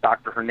discussion with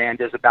Dr.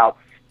 Hernandez about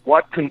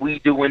what can we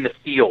do in the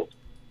field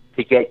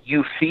to get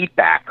you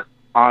feedback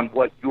on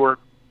what you're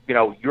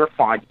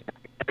finding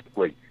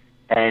academically.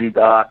 And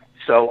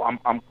so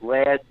I'm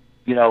glad,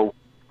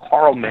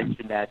 Carl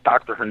mentioned that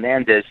Dr.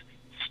 Hernandez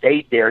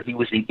stayed there. He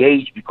was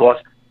engaged because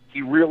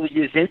he really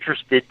is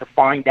interested to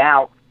find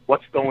out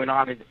what's going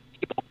on in the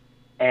field,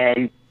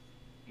 and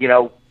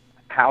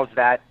how's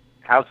that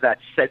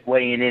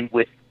segueing in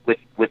with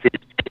his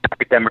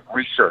academic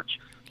research,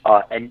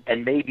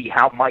 and maybe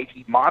how might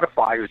he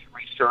modify his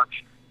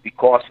research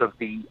because of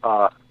the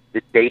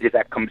data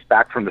that comes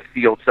back from the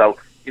field. So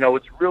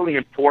it's really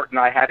important.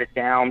 I had it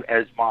down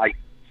as my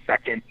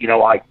second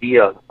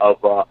idea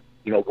of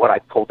what I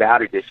pulled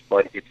out of this,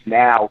 but it's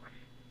now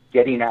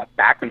getting that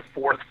back and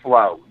forth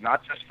flow,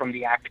 not just from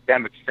the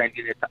academics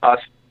sending it to us,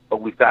 but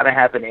we've got to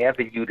have an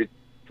avenue to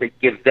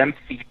give them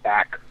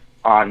feedback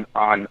on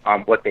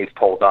what they've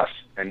told us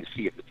and to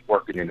see if it's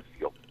working in the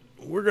field.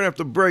 We're going to have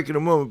to break in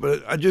a moment,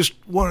 but I just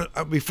want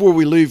to, before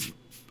we leave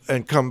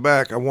and come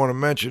back, I want to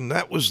mention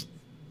that was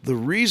the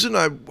reason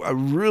I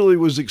really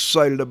was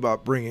excited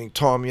about bringing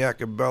Tom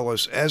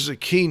Yakovlev as a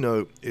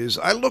keynote. Is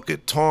I look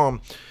at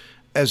Tom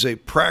as a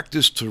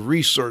practice to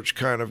research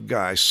kind of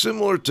guy,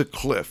 similar to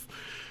Cliff.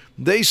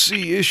 They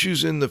see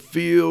issues in the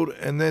field,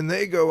 and then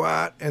they go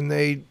out and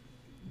they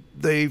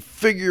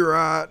figure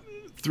out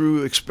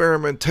through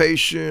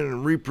experimentation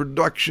and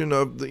reproduction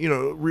of the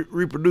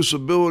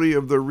reproducibility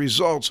of the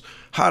results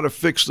how to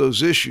fix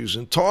those issues.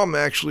 And Tom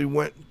actually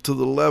went to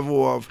the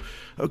level of,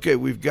 okay,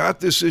 we've got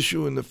this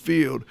issue in the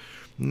field.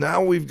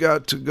 Now we've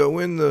got to go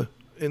in the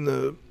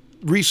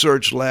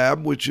research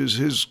lab, which is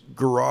his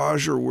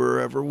garage or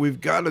wherever.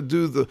 We've got to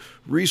do the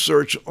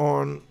research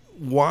on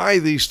why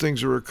these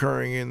things are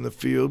occurring in the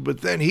field.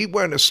 But then he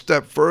went a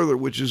step further,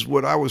 which is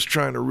what I was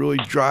trying to really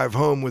drive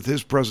home with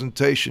his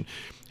presentation.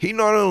 He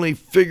not only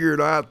figured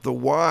out the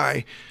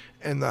why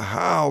and the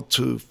how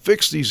to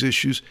fix these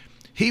issues,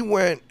 he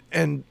went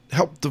and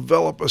helped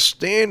develop a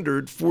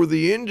standard for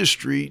the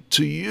industry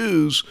to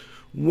use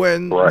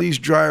when these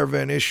dry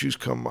event issues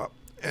come up.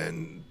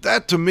 And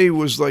that to me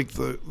was like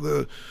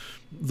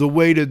the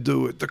way to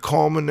do it, the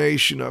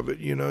culmination of it.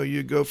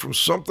 You go from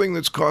something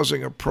that's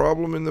causing a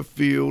problem in the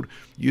field,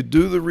 you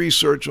do the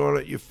research on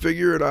it, you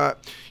figure it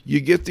out, you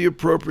get the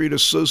appropriate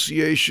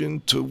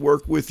association to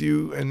work with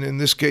you, and in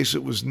this case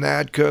it was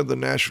NADCA, the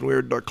National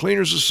Air Duct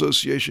Cleaners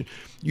Association.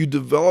 You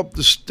develop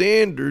the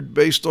standard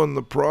based on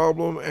the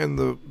problem and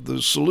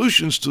the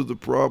solutions to the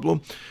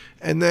problem,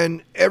 and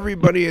then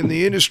everybody in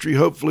the industry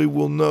hopefully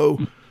will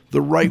know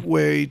the right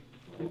way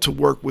to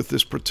work with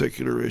this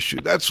particular issue.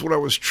 That's what I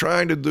was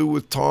trying to do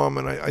with Tom,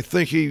 and I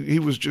think he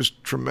was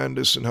just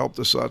tremendous and helped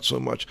us out so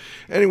much.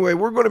 Anyway,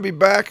 we're going to be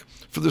back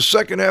for the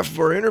second half of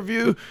our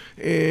interview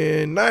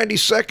in 90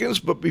 seconds,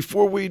 but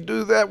before we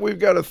do that, we've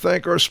got to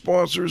thank our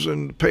sponsors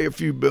and pay a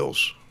few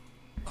bills.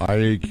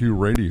 IAQ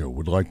Radio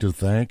would like to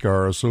thank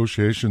our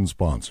association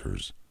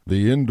sponsors.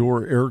 The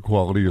Indoor Air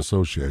Quality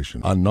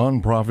Association, a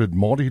nonprofit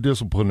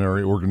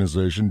multidisciplinary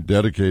organization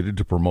dedicated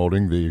to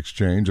promoting the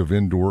exchange of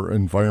indoor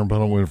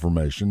environmental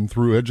information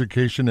through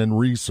education and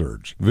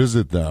research.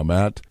 Visit them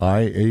at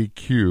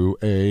iaqa.org.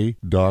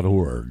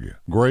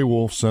 Gray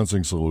Wolf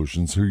Sensing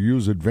Solutions, who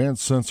use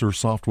advanced sensor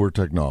software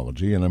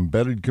technology and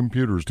embedded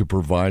computers to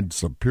provide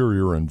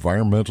superior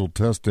environmental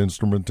test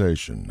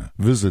instrumentation.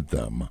 Visit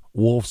them,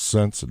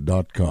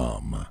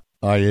 wolfsense.com.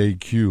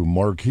 IAQ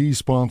marquee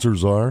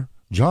sponsors are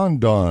John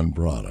Don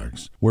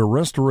Products, where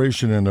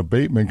restoration and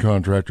abatement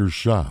contractors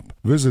shop.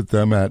 Visit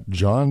them at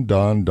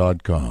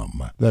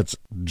johndon.com. That's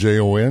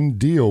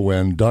JONDON.com.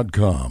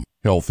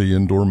 Healthy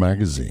Indoor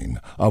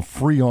Magazine, a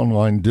free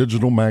online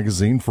digital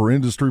magazine for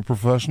industry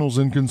professionals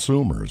and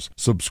consumers.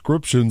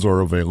 Subscriptions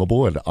are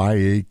available at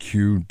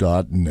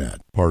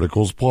IAQ.net.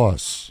 Particles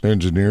Plus,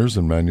 engineers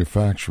and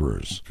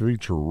manufacturers,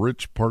 feature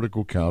rich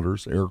particle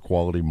counters, air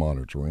quality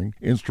monitoring,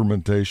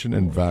 instrumentation,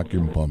 and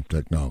vacuum pump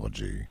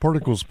technology.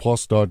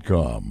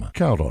 ParticlesPlus.com.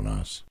 Count on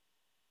us.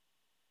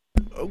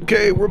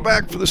 Okay, we're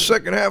back for the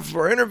second half of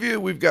our interview.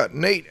 We've got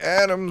Nate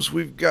Adams,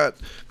 we've got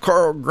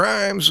Carl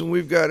Grimes, and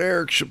we've got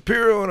Eric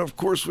Shapiro, and of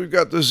course we've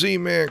got the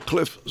Z-Man,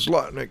 Cliff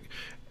Zlotnick.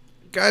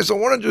 Guys, I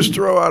want to just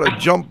throw out a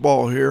jump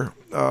ball here.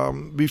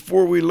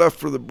 Before we left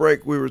for the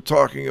break, we were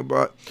talking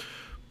about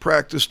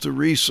practice to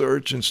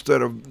research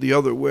instead of the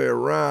other way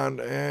around,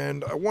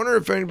 and I wonder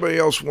if anybody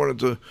else wanted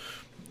to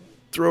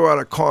throw out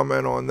a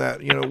comment on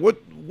that.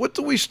 What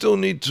do we still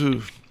need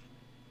to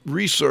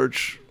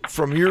research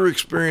from your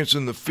experience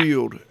in the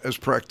field as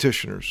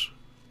practitioners?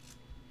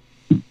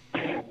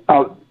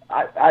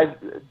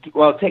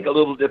 well, take a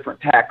little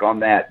different tack on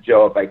that,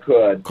 Joe, if I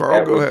could.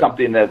 Carl, go ahead.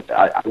 Something that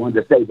I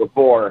wanted to say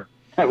before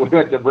we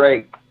went to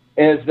break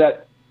is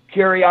that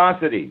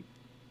curiosity.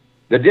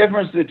 The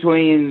difference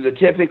between the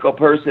typical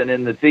person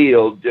in the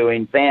field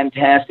doing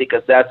fantastic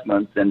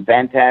assessments and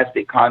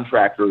fantastic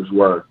contractors'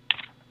 work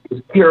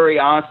is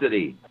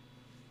curiosity.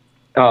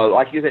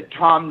 Like you said,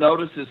 Tom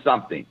notices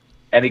something,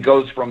 and he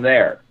goes from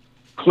there.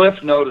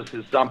 Cliff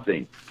notices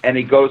something, and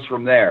he goes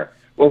from there.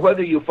 Well,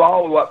 whether you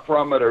follow up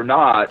from it or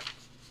not,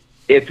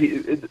 if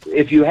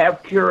you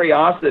have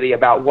curiosity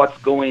about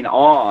what's going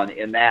on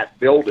in that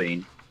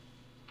building,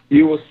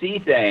 you will see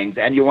things,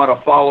 and you want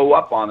to follow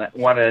up on it,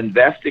 want to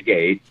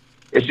investigate.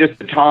 It's just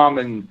that Tom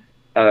and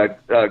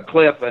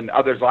Cliff and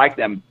others like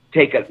them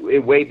take it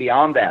way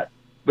beyond that.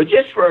 But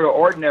just for an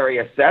ordinary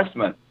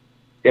assessment,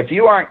 if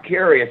you aren't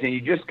curious and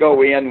you just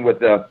go in with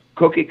the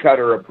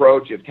cookie-cutter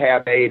approach of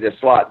tab A to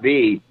slot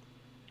B,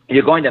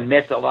 you're going to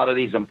miss a lot of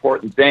these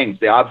important things,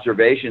 the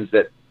observations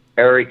that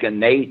Eric and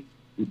Nate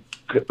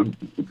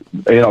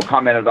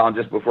commented on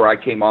just before I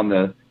came on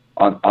the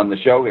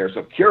show here.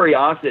 So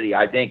curiosity,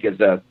 I think, is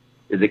a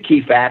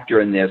key factor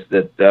in this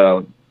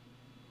that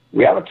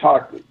we ought to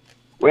talk.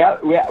 We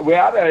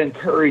ought to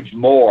encourage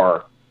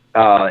more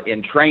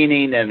in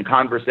training and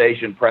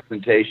conversation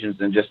presentations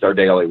than just our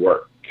daily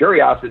work.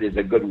 Curiosity is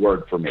a good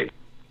word for me.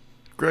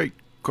 Great,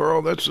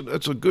 Carl. That's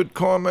a good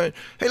comment.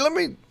 Hey, let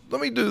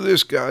me do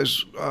this,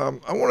 guys.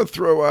 I want to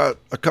throw out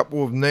a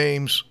couple of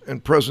names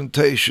and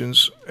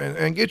presentations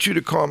and get you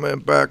to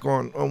comment back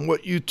on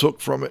what you took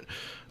from it.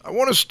 I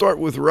want to start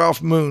with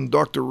Ralph Moon,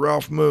 Dr.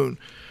 Ralph Moon.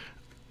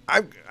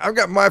 I've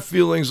got my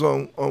feelings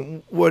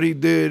on what he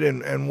did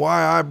and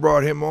why I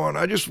brought him on.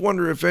 I just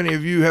wonder if any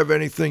of you have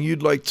anything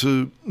you'd like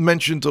to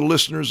mention to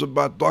listeners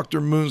about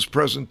Dr. Moon's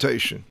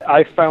presentation.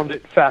 I found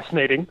it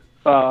fascinating.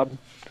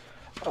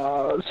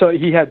 So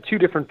he had two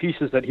different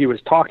pieces that he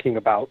was talking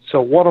about.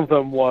 So one of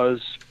them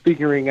was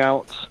figuring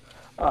out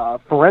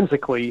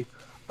forensically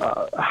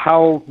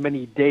how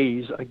many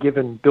days a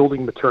given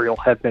building material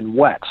had been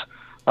wet.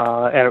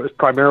 And it was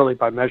primarily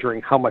by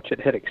measuring how much it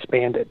had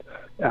expanded.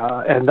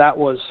 And that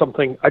was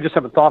something I just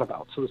haven't thought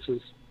about. So this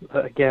is,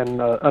 again,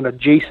 an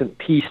adjacent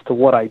piece to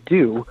what I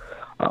do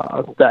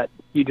that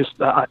you just,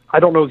 I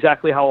don't know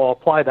exactly how I'll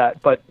apply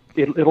that, but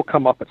it'll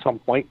come up at some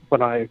point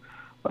when I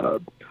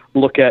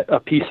look at a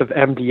piece of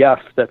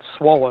MDF that's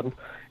swollen,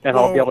 and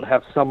I'll be able to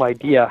have some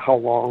idea how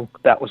long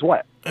that was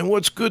wet. And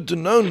what's good to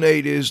know,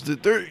 Nate, is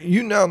that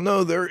you now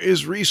know there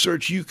is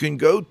research you can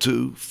go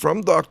to from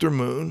Dr.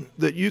 Moon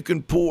that you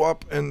can pull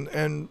up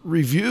and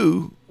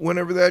review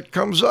whenever that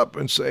comes up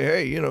and say,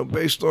 hey,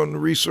 based on the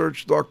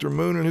research Dr.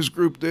 Moon and his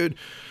group did,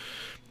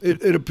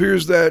 it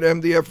appears that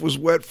MDF was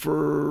wet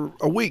for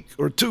a week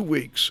or 2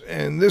 weeks,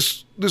 and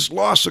this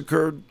loss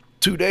occurred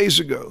 2 days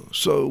ago.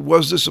 So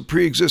was this a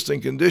pre-existing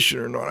condition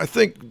or not? I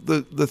think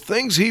the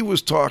things he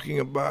was talking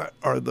about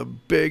are the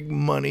big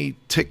money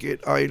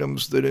ticket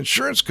items that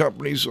insurance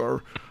companies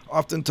are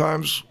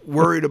oftentimes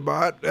worried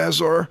about,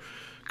 as are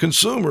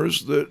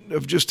consumers that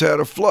have just had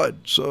a flood.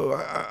 So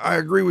I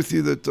agree with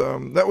you that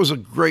that was a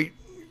great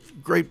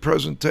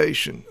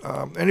presentation.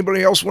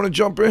 Anybody else want to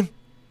jump in?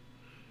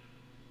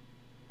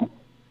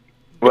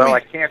 Well,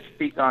 I can't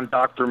speak on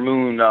Dr.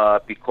 Moon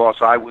because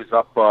I was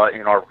up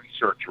in our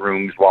research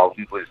rooms while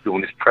he was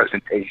doing his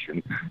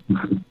presentation.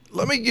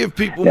 Let me give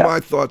people my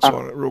thoughts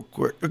on it real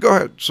quick. Go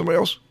ahead. Somebody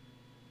else?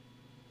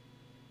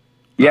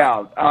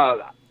 Yeah. I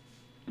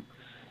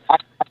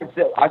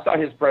saw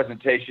his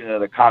presentation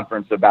at a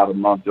conference about a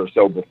month or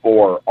so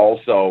before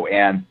also,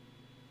 and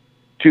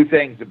two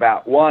things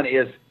about. One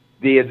is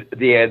the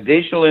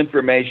additional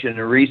information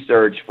and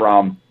research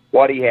from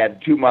what he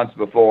had 2 months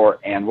before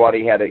and what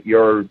he had at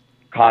your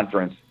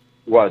conference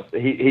was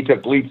he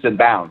took leaps and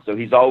bounds. So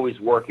he's always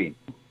working.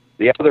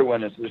 The other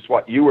one is just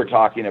what you were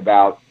talking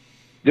about.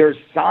 There's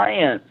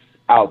science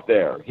out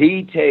there.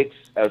 He takes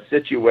a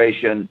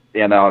situation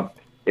in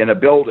a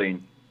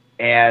building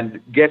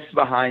and gets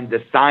behind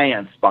the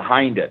science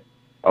behind it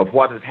of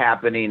what is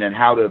happening and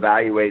how to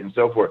evaluate and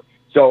so forth.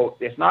 So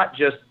it's not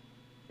just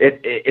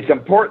it's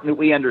important that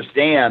we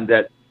understand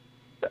that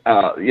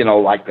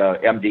like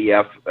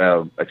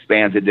MDF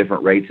expands at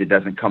different rates. It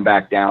doesn't come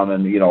back down,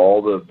 and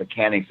all the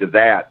mechanics of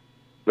that.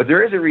 But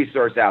there is a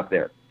resource out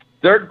there.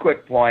 Third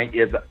quick point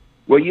is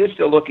we're used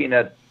to looking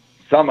at,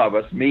 some of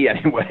us, me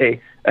anyway,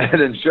 at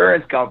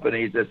insurance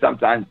companies as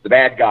sometimes the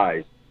bad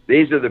guys.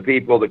 These are the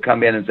people that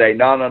come in and say,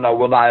 no,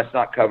 it's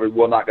not covered.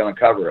 We're not going to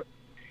cover it.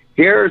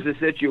 Here's a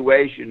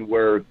situation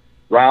where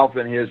Ralph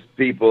and his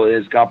people,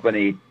 his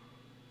company,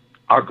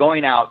 are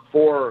going out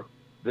for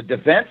the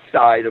defense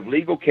side of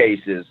legal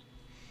cases,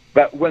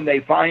 but when they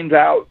find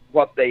out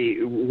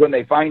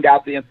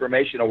the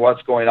information of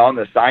what's going on,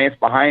 the science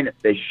behind it,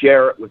 they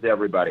share it with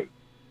everybody.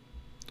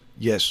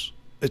 Yes,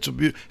 it's a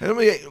beautiful. And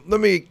let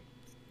me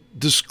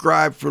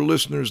describe for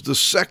listeners the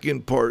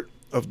second part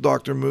of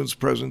Dr. Moon's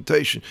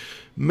presentation.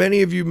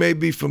 Many of you may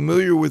be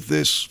familiar with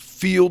this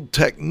field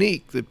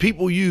technique that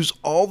people use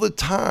all the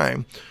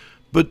time,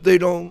 but they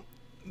don't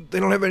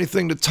have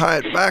anything to tie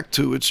it back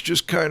to. It's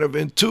just kind of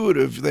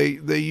intuitive.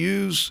 They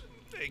use,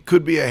 it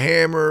could be a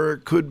hammer,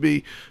 it could be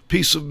a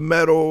piece of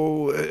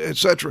metal,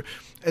 etc.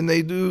 And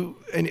they do,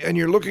 and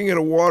you're looking at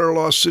a water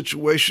loss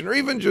situation, or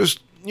even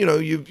just,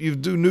 you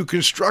do new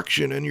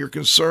construction and you're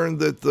concerned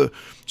that the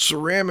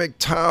ceramic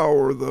tile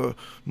or the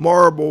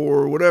marble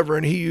or whatever,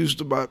 and he used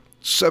about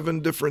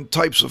 7 different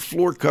types of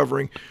floor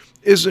covering,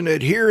 isn't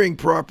adhering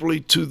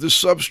properly to the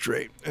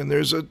substrate. And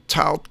there's a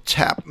tile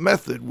tap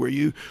method where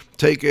you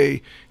take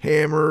a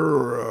hammer,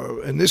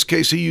 or in this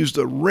case he used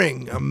a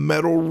ring, a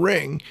metal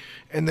ring,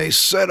 and they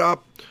set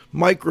up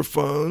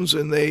microphones,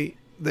 and they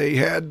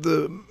had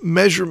the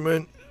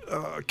measurement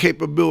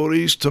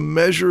capabilities to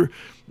measure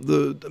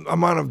the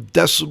amount of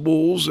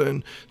decibels,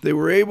 and they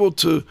were able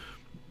to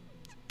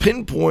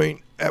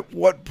pinpoint at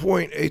what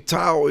point a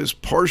tile is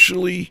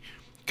partially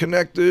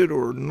connected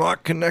or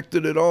not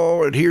connected at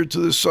all, adhered to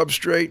the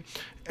substrate,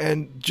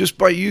 and just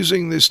by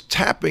using this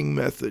tapping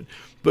method.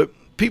 But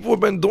people have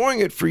been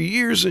doing it for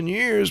years and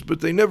years,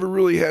 but they never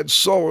really had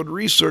solid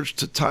research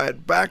to tie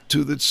it back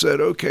to that said,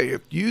 okay,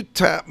 if you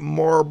tap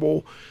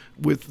marble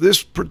with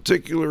this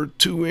particular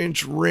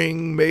 2-inch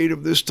ring made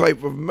of this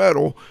type of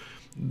metal,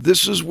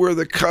 this is where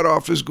the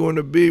cutoff is going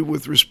to be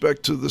with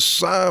respect to the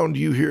sound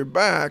you hear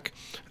back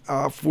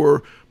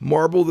for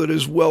marble that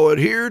is well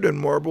adhered and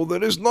marble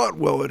that is not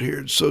well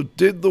adhered. So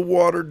did the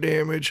water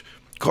damage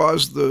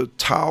cause the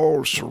tile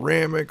or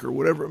ceramic or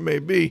whatever it may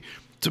be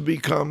to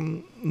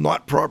become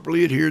not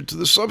properly adhered to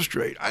the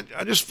substrate?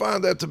 I just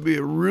find that to be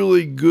a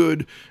really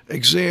good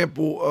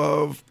example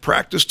of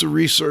practice to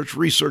research,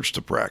 research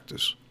to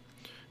practice.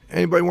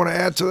 Anybody want to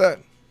add to that?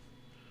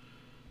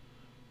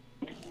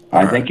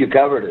 I think you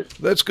covered it.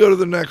 Let's go to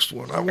the next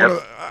one. I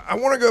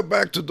want to go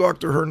back to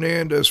Dr.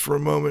 Hernandez for a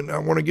moment. I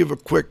want to give a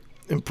quick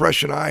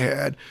impression I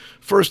had.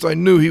 First, I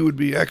knew he would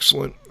be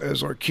excellent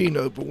as our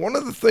keynote, but one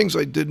of the things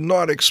I did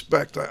not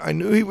expect, I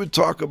knew he would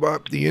talk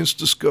about the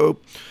Instascope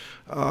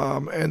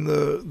and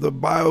the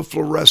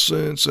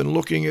biofluorescence and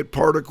looking at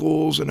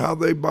particles and how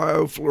they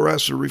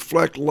biofluoresce or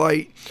reflect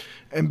light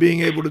and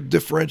being able to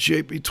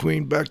differentiate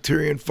between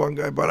bacteria and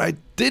fungi. But I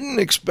didn't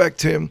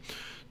expect him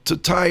to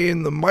tie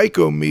in the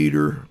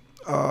mycometer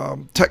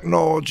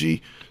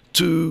technology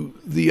to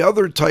the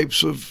other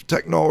types of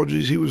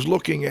technologies he was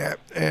looking at.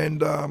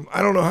 And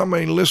I don't know how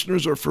many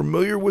listeners are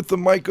familiar with the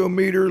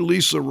mycometer.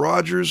 Lisa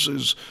Rogers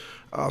is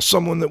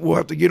someone that we'll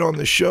have to get on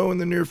the show in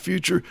the near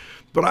future.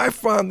 But I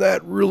found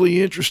that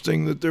really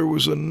interesting that there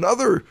was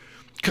another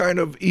kind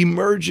of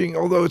emerging,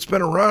 although it's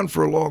been around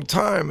for a long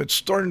time, it's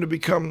starting to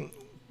become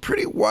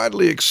pretty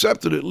widely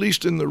accepted, at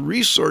least in the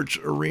research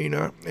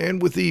arena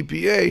and with the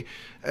EPA,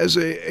 as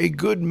a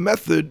good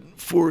method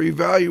for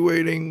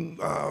evaluating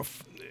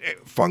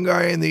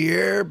fungi in the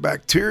air,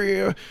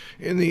 bacteria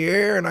in the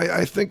air, and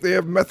I think they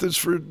have methods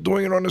for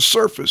doing it on the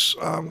surface.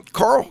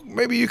 Carl,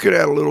 maybe you could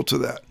add a little to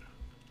that.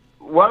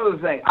 One of the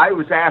things, I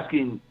was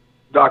asking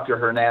Dr.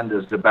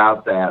 Hernandez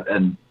about that,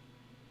 and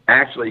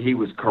actually he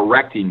was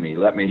correcting me.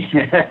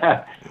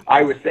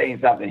 I was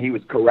saying something, he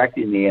was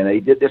correcting me, and he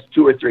did this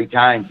 2 or 3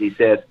 times. He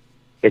says,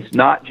 it's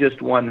not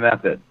just one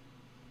method,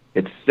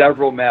 it's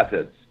several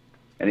methods.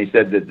 And he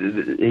said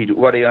that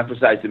what he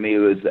emphasized to me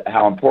was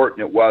how important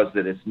it was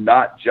that it's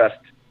not just,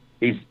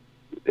 he's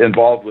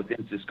involved with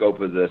Instascope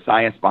of the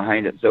science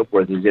behind it and so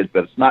forth,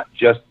 but it's not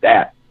just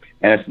that.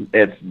 And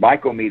it's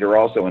mycometer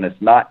also, and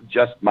it's not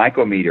just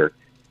mycometer.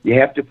 You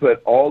have to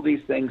put all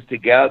these things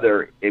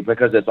together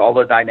because it's all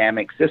a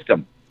dynamic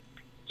system.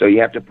 So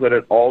you have to put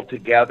it all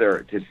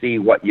together to see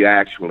what you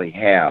actually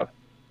have.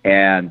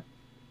 And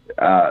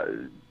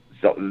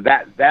so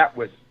that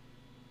was,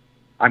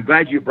 I'm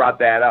glad you brought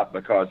that up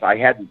because I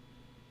hadn't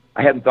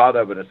thought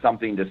of it as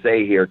something to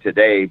say here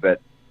today, but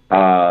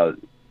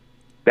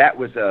that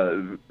was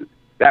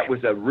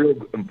a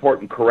real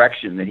important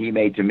correction that he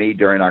made to me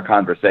during our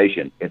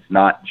conversation. It's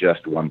not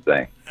just one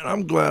thing. And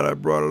I'm glad I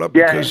brought it up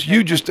because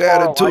you just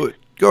added to it.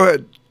 Go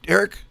ahead,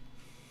 Eric.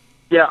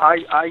 Yeah,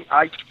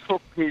 I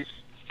took his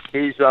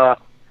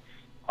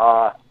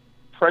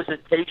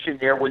presentation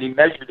there when he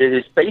measured it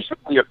is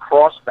basically a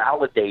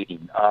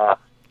cross-validating.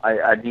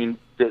 I mean,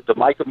 the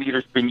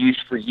mycometer's been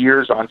used for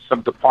years on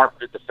some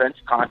Department of Defense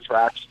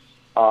contracts.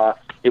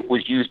 It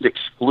was used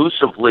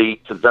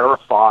exclusively to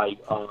verify,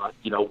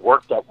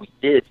 work that we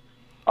did,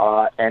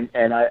 and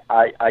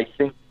I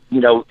think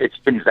it's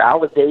been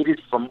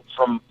validated from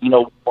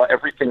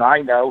everything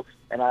I know,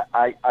 and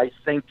I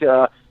think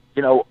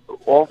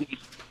all these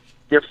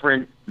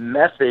different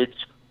methods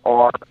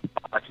are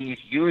he's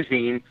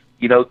using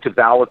to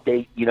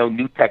validate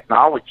new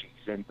technologies,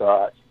 and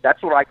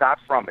that's what I got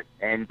from it,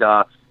 and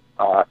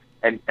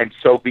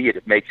so be it.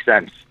 It makes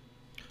sense.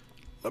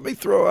 Let me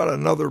throw out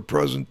another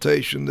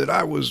presentation that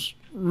I was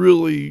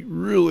really,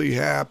 really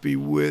happy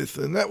with,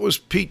 and that was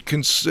Pete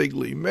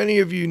Consigli. Many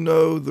of you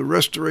know the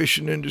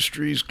restoration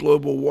industry's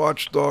global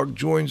watchdog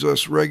joins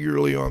us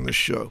regularly on the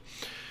show.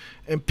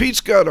 And Pete's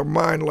got a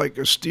mind like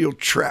a steel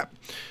trap.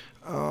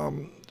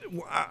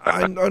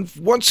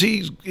 once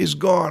he is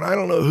gone, I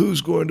don't know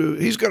who's going to.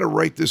 He's got to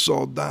write this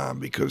all down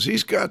because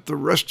he's got the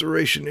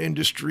restoration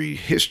industry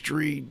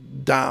history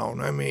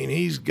down. I mean,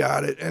 he's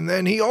got it. And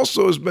then he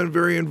also has been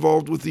very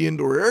involved with the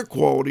indoor air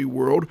quality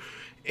world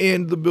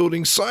and the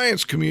building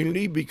science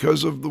community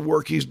because of the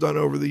work he's done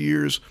over the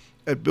years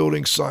at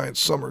Building Science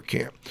Summer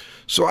Camp.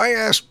 So I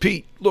asked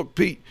Pete, look,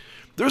 Pete,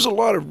 there's a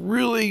lot of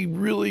really,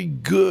 really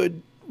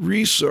good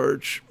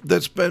research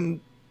that's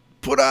been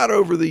put out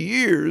over the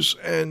years,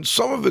 and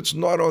some of it's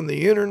not on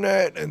the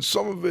internet, and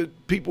some of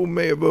it people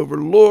may have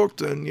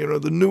overlooked, and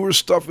the newer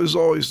stuff is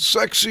always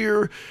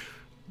sexier.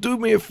 Do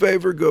me a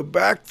favor, go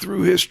back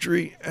through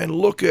history and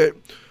look at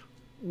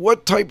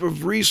what type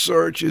of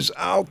research is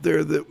out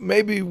there that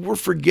maybe we're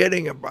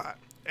forgetting about.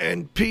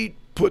 And Pete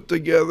put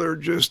together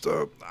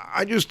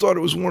I just thought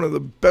it was one of the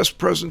best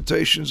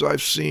presentations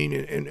I've seen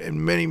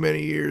in many,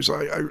 many years.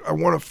 I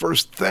want to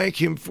first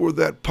thank him for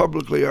that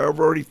publicly. I've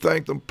already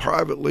thanked him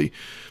privately,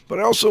 but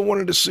I also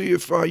wanted to see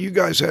if you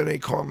guys had any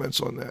comments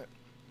on that.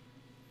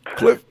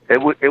 Cliff? It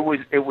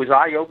was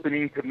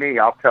eye-opening to me,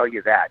 I'll tell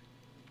you that.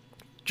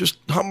 Just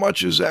how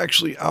much is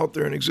actually out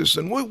there and exists.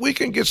 And we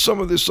can get some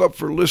of this up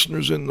for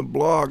listeners in the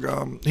blog.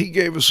 He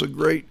gave us a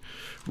great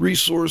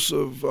resource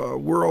of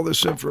where all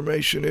this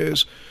information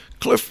is.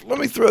 Cliff, let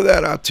me throw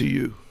that out to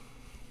you.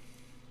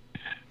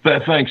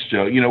 Thanks,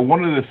 Joe.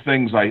 One of the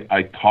things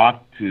I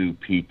talked to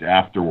Pete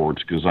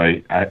afterwards, because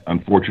I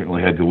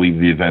unfortunately had to leave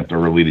the event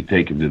early to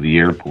take him to the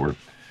airport.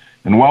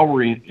 And while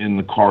we're in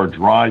the car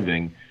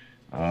driving,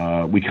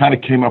 we kind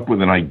of came up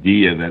with an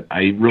idea that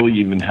I really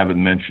even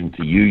haven't mentioned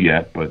to you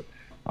yet, but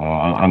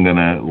I'm going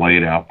to lay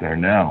it out there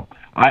now.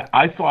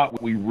 I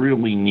thought we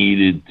really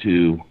needed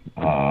to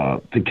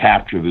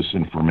capture this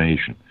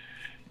information.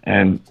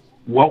 And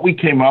what we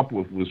came up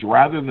with was,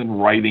 rather than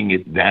writing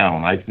it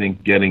down, I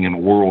think getting an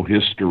oral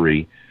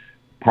history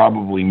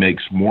probably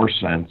makes more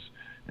sense.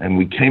 And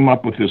we came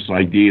up with this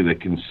idea, the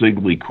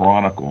Consigli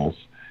Chronicles.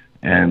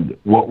 And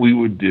what we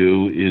would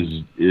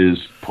do is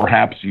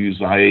perhaps use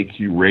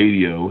IAQ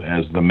Radio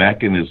as the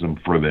mechanism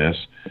for this,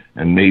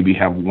 and maybe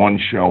have one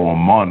show a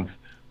month,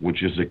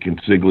 which is a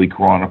Consigli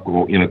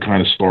Chronicle,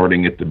 kind of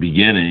starting at the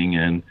beginning.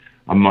 And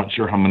I'm not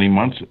sure how many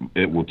months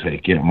it will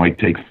take. It might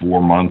take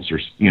 4 months or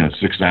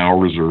 6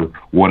 hours or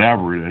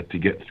whatever to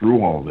get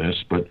through all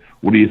this. But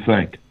what do you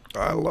think?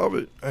 I love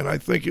it, and I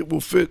think it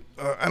will fit.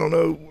 I don't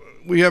know.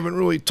 We haven't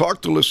really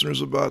talked to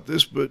listeners about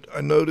this, but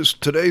I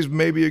noticed today's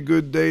maybe a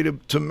good day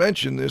to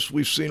mention this.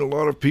 We've seen a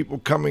lot of people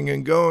coming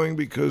and going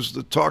because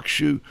the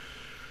TalkShoe,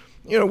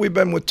 we've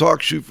been with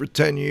TalkShoe for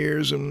 10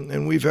 years,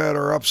 and we've had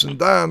our ups and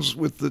downs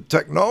with the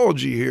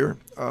technology here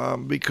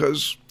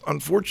because,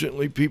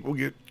 unfortunately, people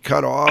get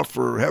cut off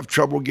or have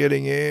trouble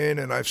getting in,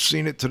 and I've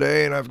seen it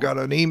today, and I've got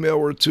an email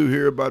or two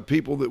here about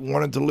people that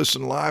wanted to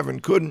listen live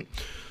and couldn't.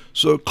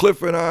 So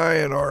Cliff and I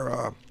and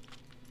our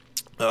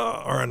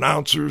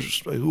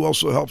announcers, who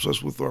also helps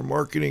us with our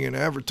marketing and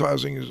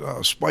advertising, is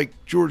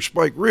George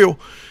Spike Reel.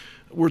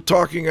 We're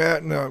talking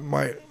at, and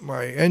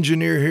my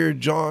engineer here,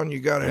 John, you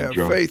got to have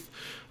faith,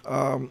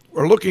 are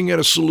looking at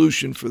a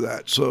solution for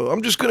that. So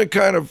I'm just going to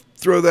kind of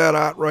throw that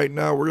out right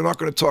now. We're not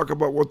going to talk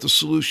about what the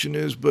solution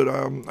is, but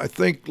I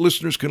think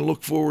listeners can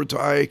look forward to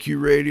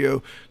IAQ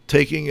Radio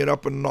taking it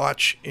up a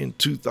notch in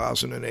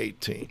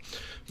 2018.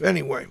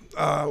 Anyway,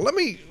 let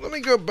me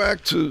go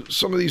back to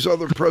some of these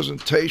other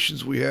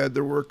presentations we had.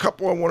 There were a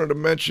couple I wanted to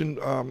mention.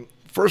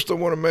 First, I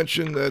want to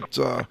mention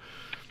that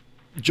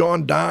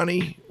John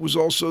Donnie was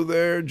also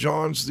there.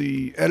 John's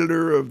the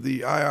editor of the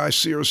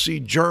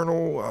IICRC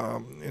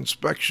Journal,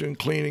 Inspection,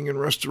 Cleaning, and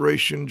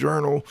Restoration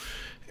Journal.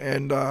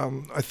 And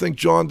I think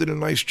John did a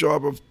nice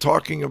job of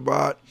talking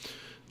about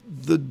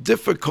the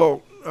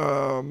difficult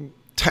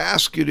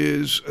task it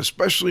is,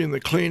 especially in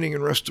the cleaning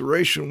and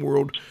restoration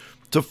world,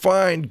 to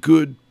find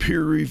good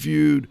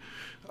peer-reviewed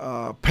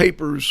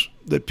papers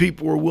that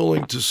people are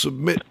willing to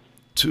submit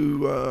to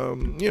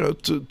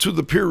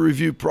the peer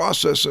review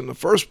process in the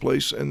first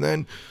place, and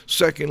then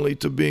secondly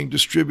to being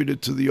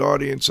distributed to the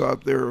audience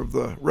out there of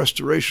the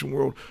restoration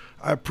world.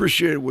 I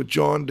appreciated what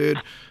John did.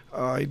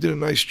 He did a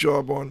nice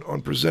job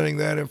on presenting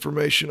that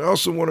information. I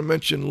also want to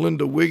mention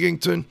Linda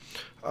Wigington.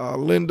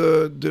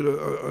 Linda did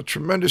a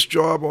tremendous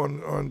job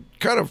on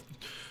kind of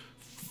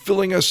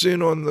filling us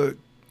in on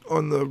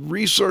the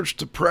research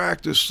to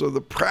practice, so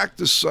the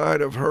practice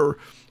side of her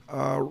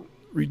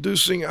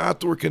reducing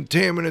outdoor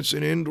contaminants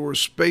in indoor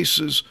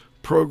spaces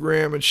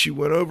program, and she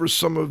went over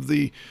some of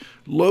the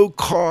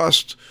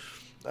low-cost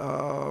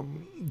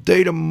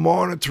data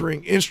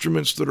monitoring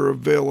instruments that are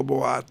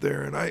available out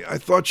there, and I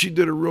thought she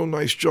did a real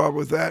nice job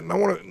with that.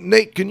 And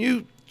Nate, can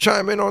you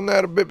chime in on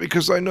that a bit,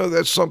 because I know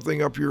that's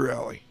something up your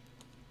alley?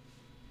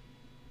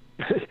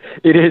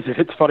 It is.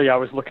 It's funny. I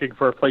was looking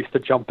for a place to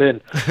jump in.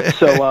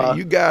 So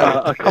you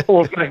got a couple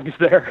of things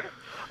there.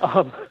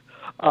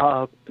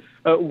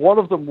 One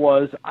of them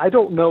was, I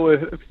don't know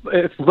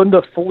if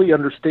Linda fully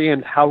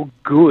understands how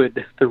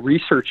good the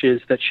research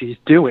is that she's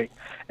doing.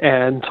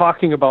 And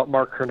talking about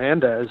Mark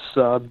Hernandez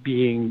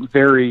being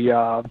very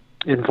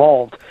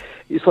involved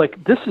it's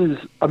like, this is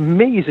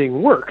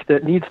amazing work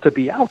that needs to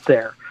be out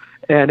there.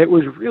 And it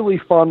was really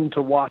fun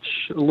to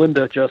watch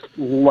Linda just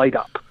light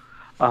up.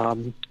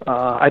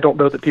 I don't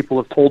know that people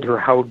have told her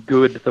how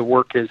good the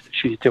work is that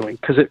she's doing,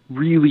 because it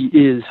really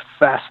is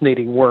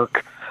fascinating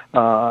work.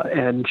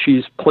 And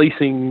she's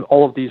placing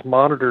all of these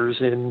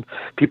monitors in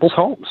people's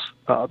homes.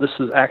 This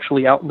is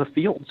actually out in the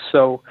field.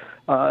 So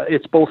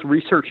it's both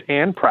research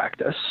and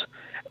practice.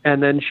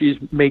 And then she's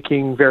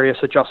making various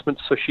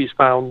adjustments. So she's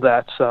found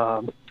that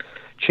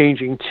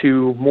changing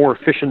to more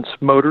efficient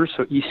motors,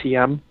 so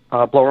ECM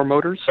blower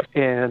motors,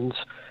 and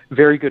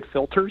very good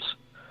filters,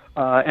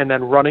 and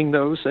then running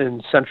those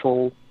in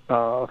central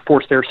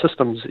forced air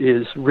systems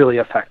is really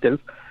effective.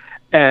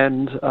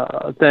 And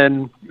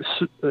then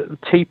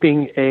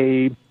taping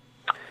a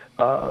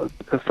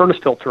furnace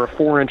filter, a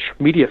 4-inch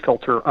media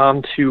filter,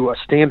 onto a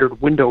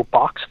standard window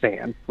box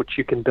fan, which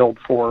you can build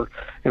for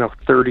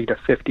 $30 to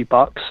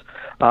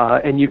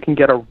 $50, and you can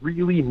get a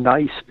really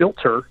nice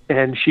filter.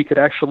 And she could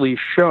actually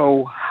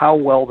show how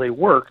well they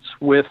worked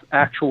with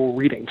actual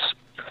readings.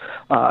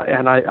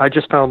 And I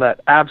just found that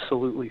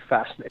absolutely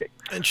fascinating.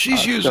 And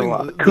she's using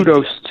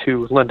kudos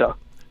to Linda.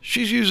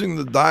 She's using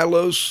the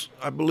Dylos,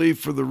 I believe,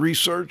 for the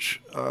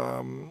research,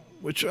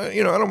 which I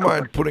don't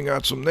mind putting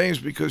out some names,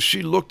 because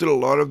she looked at a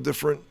lot of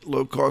different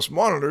low-cost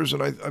monitors,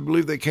 and I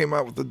believe they came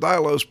out with the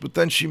Dylos. But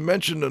then she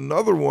mentioned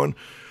another one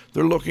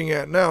they're looking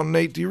at now.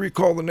 Nate, do you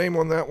recall the name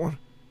on that one?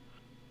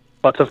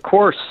 But of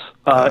course,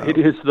 it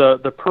is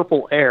the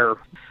Purple Air.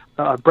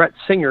 Brett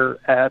Singer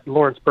at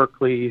Lawrence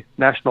Berkeley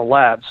National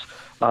Labs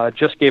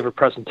just gave a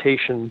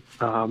presentation.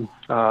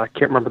 I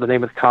can't remember the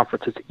name of the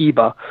conference. It's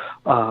EBA,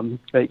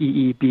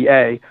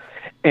 EEBA,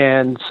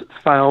 and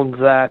found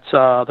that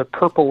the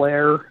Purple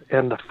Air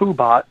and the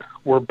Foobot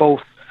were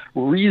both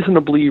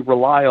reasonably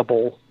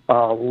reliable,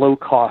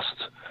 low-cost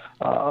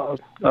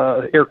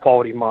air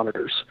quality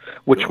monitors,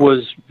 which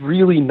was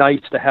really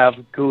nice to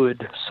have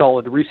good,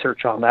 solid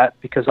research on that,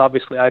 because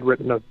obviously I'd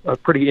written a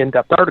pretty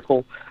in-depth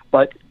article,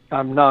 but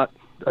I'm not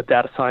a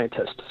data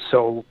scientist,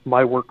 so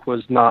my work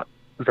was not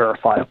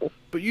verifiable.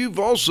 But you've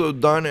also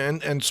done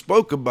and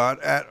spoke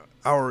about at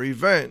our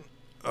event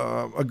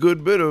a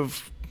good bit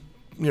of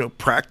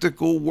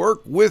practical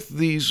work with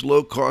these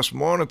low-cost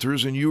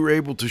monitors, and you were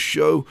able to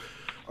show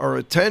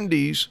our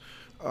attendees,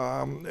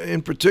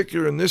 in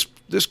particular in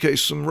this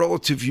case, some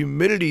relative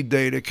humidity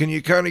data. Can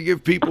you kind of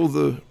give people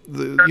the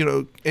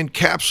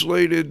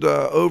encapsulated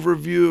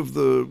overview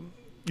of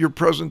your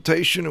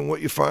presentation and what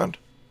you found?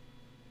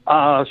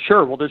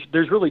 Sure. Well,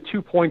 there's really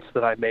 2 points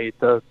that I made.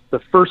 The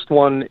first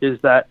one is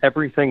that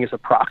everything is a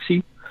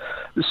proxy.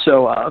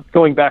 So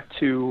going back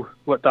to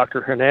what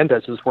Dr.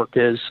 Hernandez's work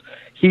is,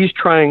 he's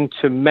trying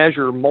to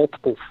measure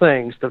multiple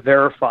things to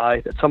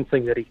verify that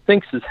something that he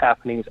thinks is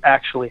happening is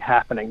actually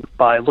happening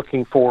by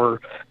looking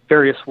for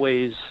various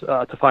ways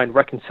to find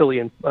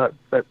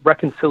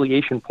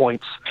reconciliation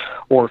points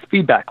or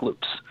feedback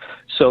loops.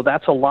 So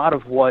that's a lot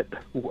of what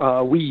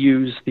we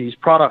use these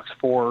products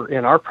for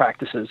in our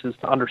practices, is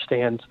to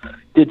understand,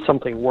 did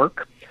something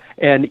work?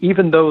 And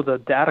even though the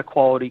data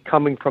quality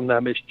coming from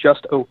them is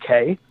just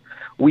okay,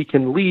 we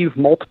can leave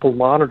multiple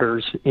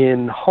monitors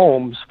in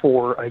homes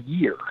for a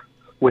year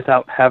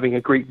without having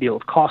a great deal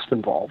of cost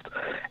involved.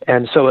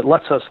 And so it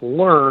lets us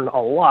learn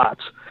a lot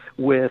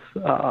with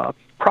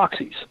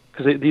proxies,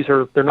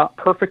 because they're not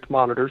perfect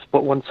monitors,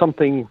 but when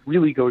something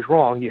really goes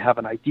wrong, you have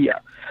an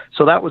idea.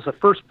 So that was the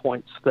first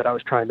point that I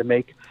was trying to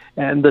make.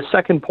 And the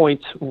second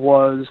point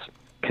was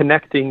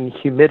connecting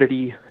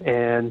humidity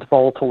and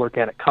volatile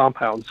organic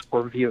compounds,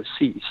 or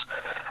VOCs.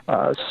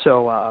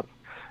 So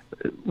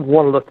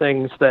one of the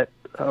things that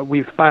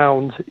we've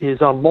found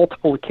is, on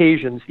multiple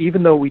occasions,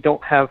 even though we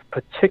don't have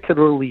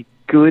particularly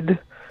good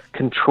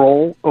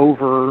control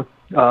over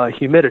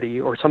humidity,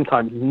 or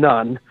sometimes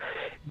none,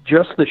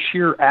 just the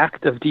sheer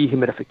act of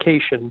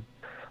dehumidification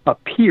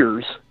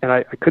appears, and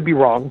I could be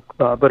wrong,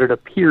 but it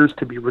appears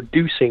to be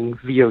reducing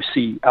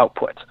VOC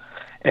output.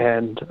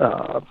 And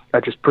I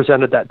just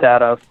presented that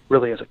data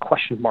really as a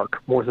question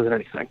mark more than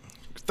anything.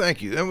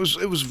 Thank you. It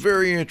was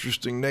very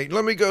interesting, Nate.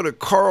 Let me go to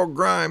Carl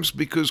Grimes,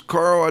 because,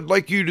 Carl, I'd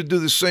like you to do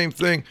the same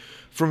thing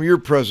from your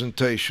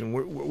presentation.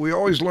 We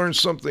always learn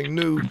something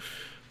new.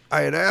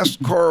 I had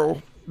asked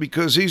Carl,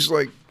 because he's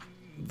like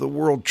the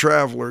world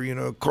traveler,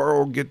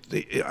 Carl,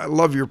 I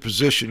love your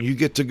position. You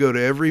get to go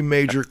to every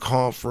major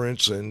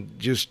conference and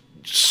just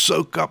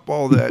soak up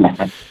all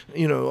that,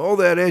 all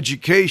that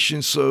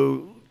education.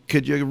 So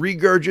could you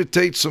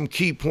regurgitate some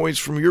key points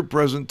from your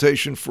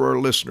presentation for our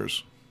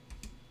listeners?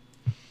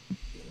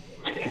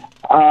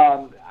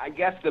 I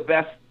guess the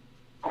best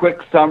quick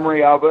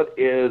summary of it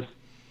is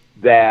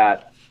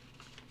that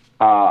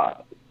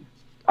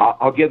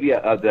I'll give you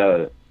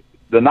the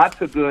not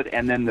so good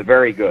and then the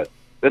very good.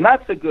 The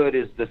not so good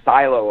is the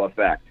silo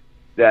effect,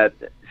 that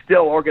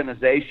still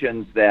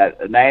organizations,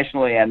 that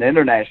nationally and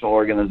international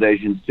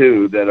organizations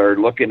too, that are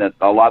looking at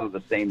a lot of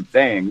the same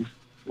things,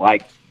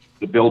 like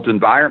the built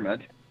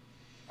environment,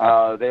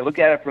 they look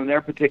at it from their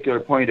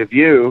particular point of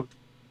view,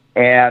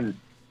 and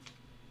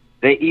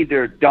they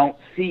either don't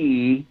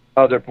see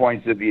other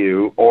points of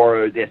view,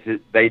 or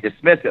they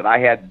dismiss it. I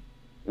had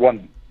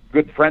one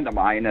good friend of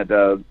mine at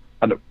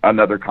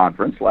another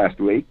conference last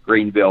week,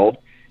 Greenbuild,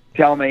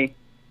 tell me,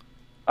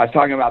 I was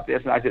talking about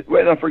this, and I said,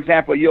 well, for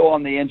example, you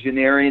on the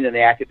engineering and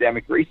the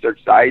academic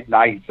research side, and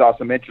I saw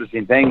some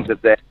interesting things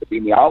at the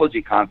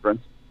epidemiology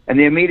conference, and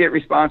the immediate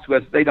response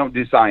was, they don't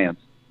do science.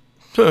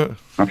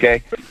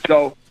 Okay?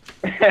 So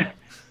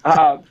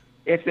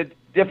it's a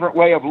different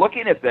way of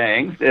looking at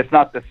things. It's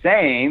not the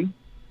same,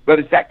 but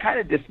it's that kind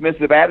of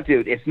dismissive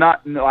attitude. It's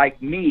not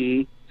like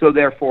me, so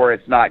therefore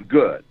it's not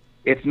good.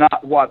 It's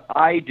not what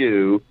I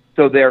do,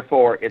 so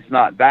therefore it's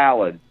not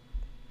valid.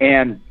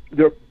 And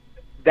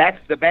that's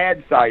the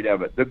bad side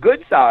of it. The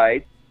good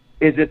side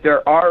is that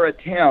there are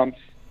attempts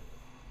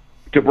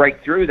to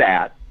break through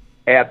that.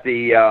 At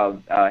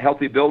the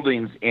Healthy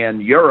Buildings in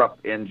Europe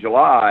in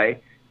July,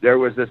 there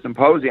was a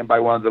symposium by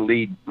one of the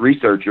lead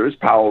researchers,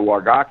 Paolo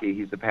Wargacki.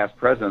 He's the past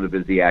president of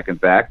ISIAC, in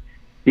fact.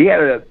 He had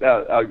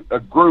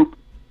a group,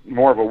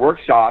 more of a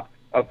workshop,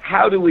 of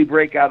how do we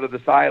break out of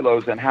the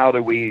silos, and how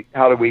do we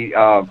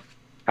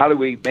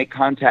make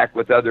contact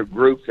with other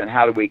groups, and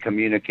how do we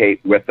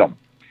communicate with them.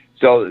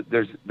 So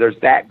there's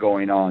that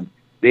going on.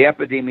 The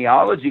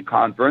epidemiology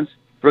conference,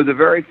 for the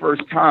very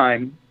first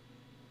time,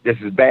 this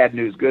is bad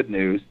news, good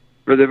news,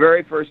 for the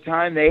very first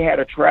time they had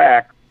a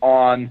track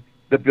on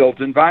the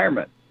built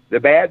environment. The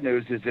bad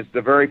news is it's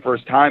the very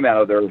first time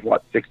out of their,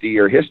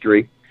 60-year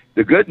history.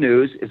 The good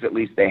news is at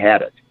least they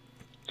had it.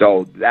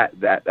 So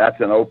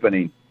that's an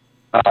opening.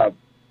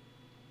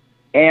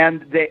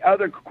 And the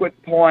other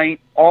quick point,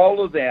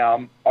 all of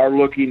them are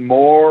looking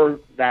more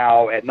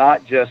now at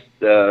not just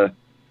the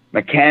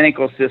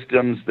mechanical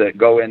systems that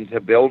go into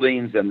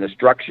buildings and the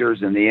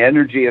structures and the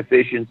energy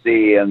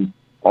efficiency and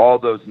all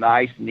those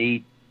nice,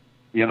 neat,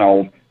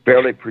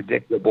 fairly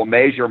predictable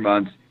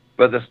measurements,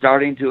 but they're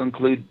starting to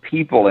include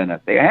people in it.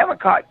 They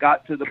haven't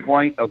got to the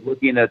point of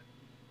looking at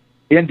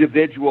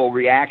individual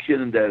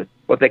reaction and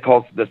what they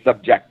call the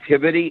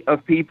subjectivity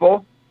of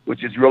people,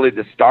 which is really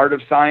the start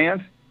of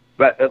science,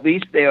 but at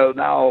least they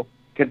now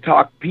can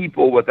talk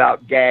people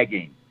without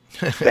gagging.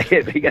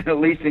 They can at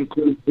least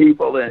include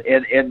people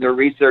in their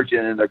research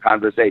and in their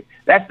conversation.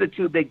 That's the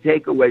two big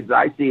takeaways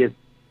I see is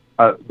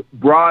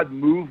broad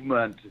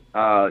movement,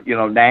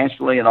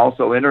 nationally and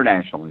also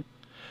internationally.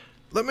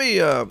 Let me,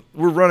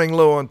 we're running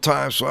low on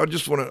time, so I'm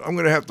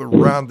going to have to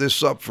round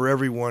this up for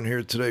everyone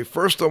here today.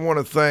 First, I want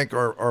to thank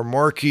our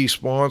marquee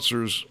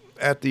sponsors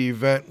at the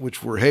event,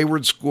 which were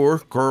Hayward Score,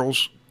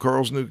 Carl's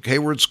new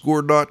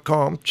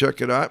haywardscore.com.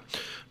 Check it out.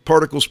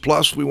 Particles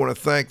Plus, we want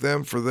to thank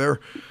them for their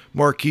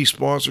marquee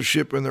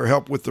sponsorship and their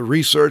help with the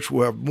research.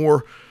 We'll have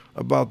more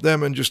about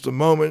them in just a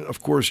moment.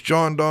 Of course,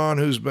 John Don,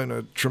 who's been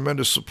a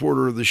tremendous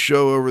supporter of the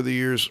show over the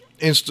years.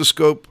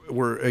 Instascope,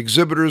 we're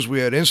exhibitors. We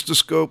had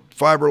Instascope,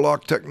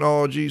 FiberLock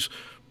Technologies,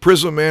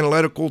 Prism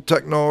Analytical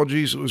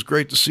Technologies. It was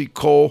great to see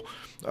Cole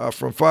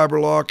from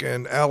FiberLock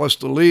and Alice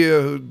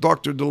D'Elia.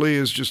 Dr.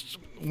 D'Elia is just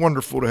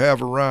wonderful to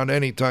have around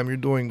anytime you're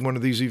doing one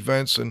of these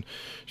events, and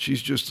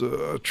she's just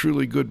a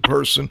truly good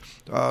person.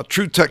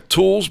 True Tech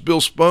Tools, Bill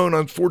Spohn.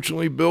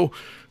 Unfortunately, Bill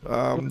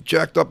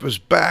jacked up his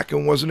back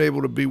and wasn't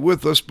able to be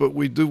with us, but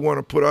we do want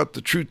to put out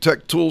the True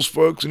Tech Tools,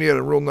 folks, and he had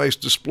a real nice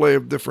display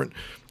of different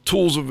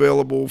tools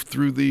available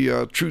through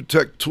the True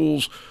Tech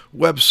Tools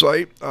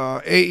website,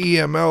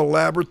 AEML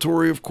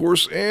Laboratory, of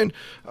course, and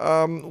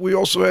we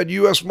also had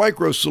US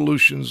Micro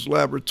Solutions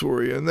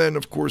Laboratory, and then,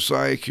 of course,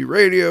 IAQ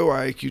Radio,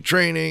 IAQ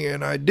Training,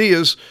 and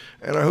Ideas,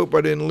 and I hope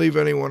I didn't leave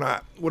anyone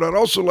out. What I'd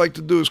also like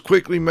to do is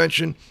quickly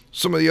mention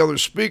some of the other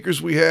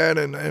speakers we had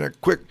and a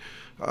quick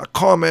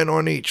comment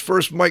on each.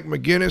 First, Mike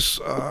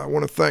McGinnis. I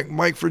want to thank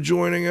Mike for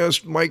joining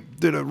us. Mike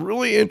did a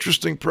really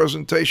interesting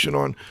presentation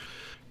on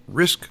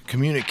risk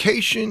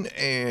communication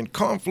and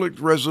conflict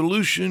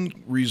resolution,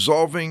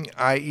 resolving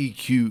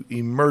IEQ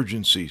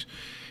emergencies.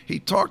 He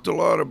talked a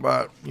lot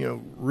about,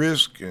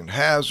 risk and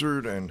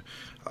hazard, and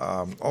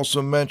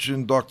also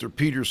mentioned Dr.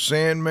 Peter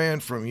Sandman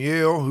from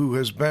Yale, who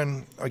has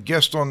been a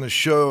guest on the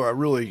show. I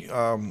really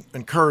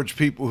encourage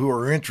people who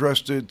are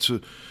interested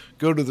to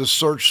go to the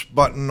search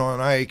button on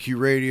IAQ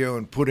Radio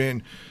and put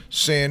in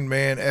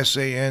Sandman,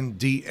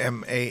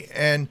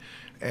 Sandman,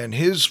 and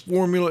his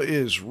formula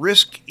is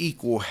risk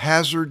equal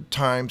hazard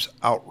times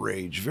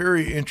outrage.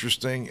 Very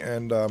interesting,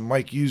 and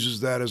Mike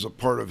uses that as a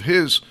part of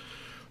his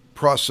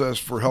process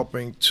for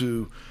helping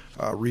to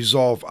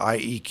resolve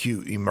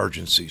IEQ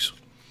emergencies.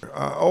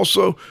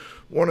 Also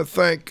want to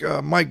thank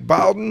Mike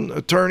Bowden,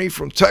 attorney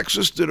from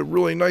Texas, did a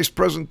really nice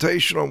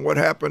presentation on what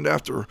happened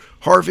after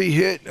Harvey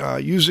hit,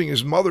 using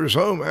his mother's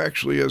home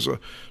actually as a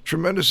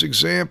tremendous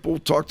example.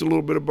 Talked a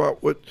little bit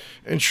about what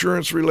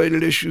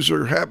insurance-related issues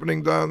are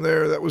happening down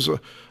there. That was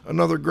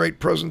another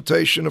great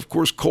presentation. Of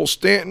course, Cole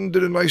Stanton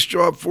did a nice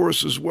job for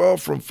us as well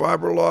from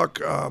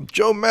FiberLock.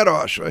 Joe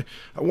Medosh,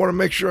 I want to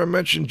make sure I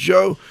mention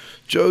Joe.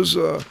 Joe's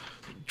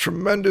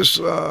tremendous.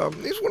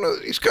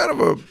 He's kind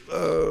of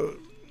a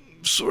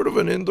sort of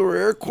an indoor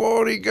air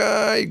quality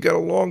guy. He got a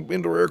long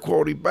indoor air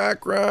quality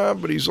background,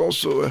 but he's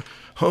also a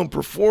home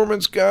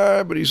performance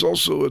guy, but he's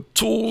also a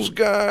tools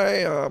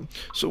guy.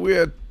 So we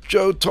had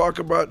Joe talk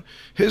about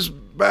his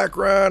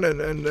background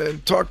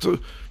and talk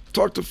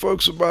to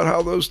folks about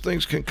how those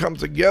things can come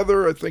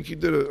together. I think he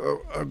did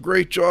a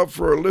great job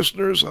for our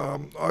listeners.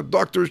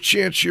 Dr.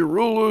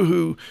 Cianciarulo,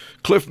 who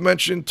Cliff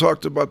mentioned,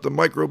 talked about the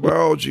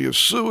microbiology of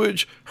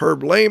sewage.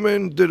 Herb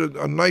Lehman did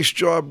a nice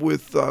job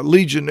with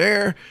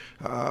Legionnaire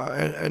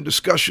and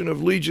discussion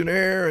of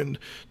Legionnaire and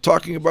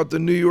talking about the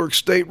New York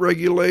State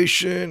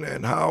regulation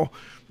and how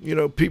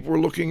people are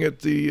looking at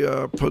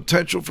the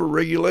potential for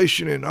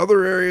regulation in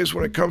other areas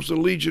when it comes to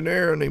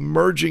Legionnaire, an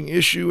emerging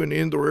issue in the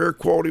indoor air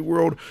quality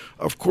world.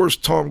 Of course,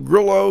 Tom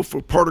Grillo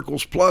for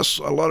Particles Plus.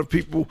 A lot of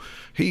people,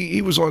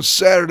 he was on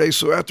Saturday,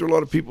 so after a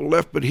lot of people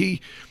left, but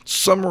he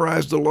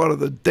summarized a lot of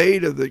the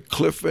data that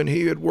Cliff and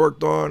he had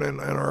worked on,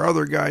 and our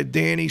other guy,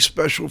 Danny,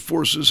 Special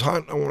Forces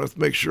Hunt. I want to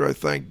make sure I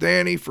thank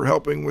Danny for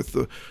helping with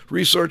the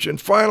research.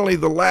 And finally,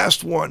 the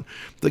last one,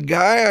 the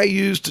guy I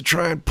used to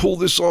try and pull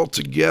this all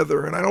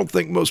together, and I don't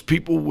think most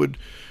people would,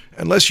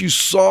 unless you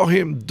saw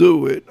him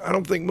do it, I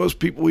don't think most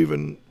people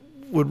even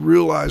would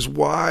realize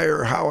why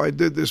or how I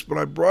did this, but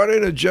I brought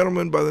in a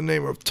gentleman by the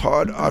name of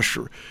Todd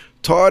Usher.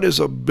 Todd is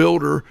a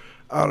builder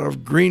out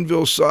of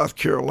Greenville, South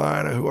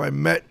Carolina, who I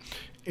met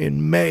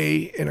in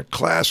May in a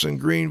class in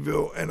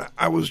Greenville, and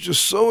I was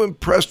just so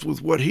impressed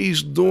with what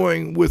he's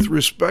doing with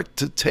respect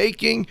to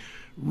taking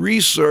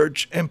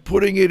research and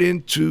putting it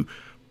into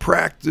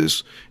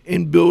practice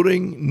in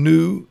building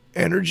new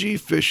energy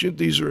efficient,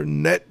 these are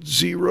net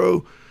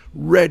zero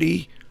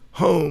ready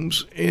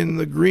homes in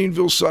the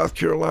Greenville, South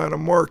Carolina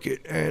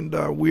market. And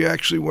we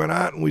actually went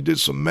out and we did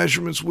some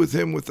measurements with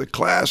him with the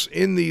class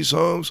in these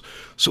homes.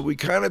 So we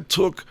kind of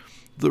took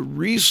the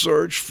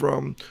research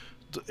from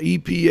the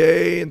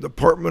EPA and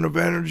Department of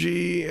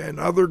Energy and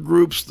other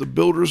groups, the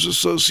builders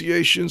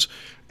associations,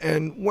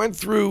 and went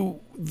through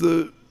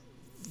the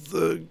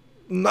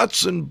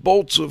nuts and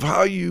bolts of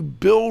how you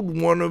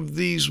build one of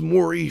these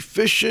more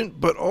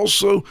efficient but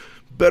also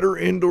better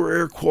indoor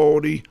air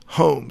quality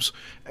homes.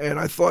 And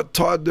I thought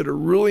Todd did a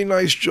really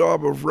nice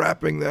job of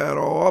wrapping that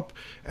all up.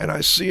 And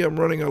I see I'm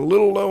running a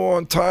little low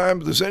on time.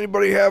 Does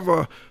anybody have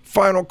a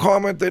final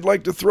comment they'd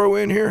like to throw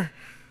in here?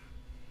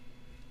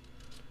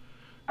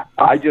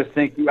 I just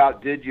think you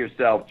outdid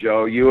yourself,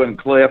 Joe. You and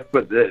Cliff,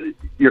 but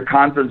your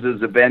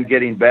conferences have been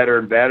getting better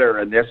and better,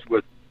 and this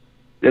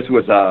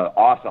was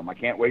awesome. I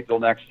can't wait till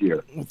next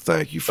year. Well,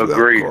 thank you for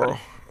Agreed. that,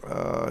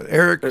 Carl.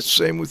 Eric,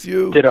 same with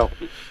you. Ditto.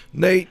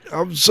 Nate,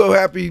 I'm so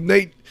happy.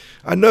 Nate,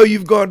 I know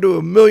you've gone to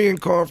a million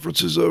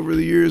conferences over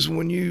the years, and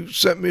when you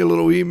sent me a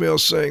little email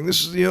saying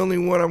this is the only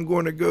one I'm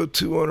going to go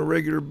to on a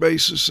regular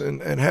basis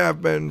and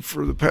have been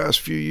for the past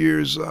few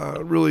years,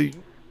 really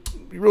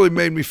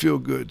made me feel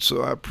good,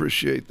 so I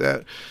appreciate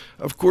that.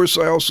 Of course,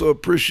 I also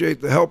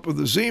appreciate the help of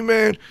the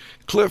Z-Man,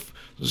 Cliff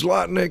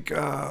Zlotnick.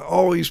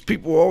 All these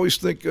people always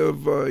think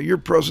of your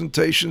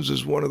presentations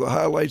as one of the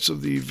highlights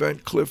of the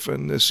event, Cliff,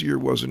 and this year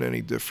wasn't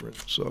any different.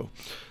 So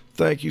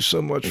thank you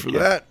so much for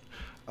that.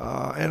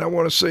 And I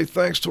want to say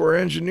thanks to our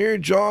engineer,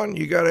 John.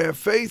 You got to have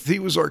faith. He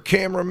was our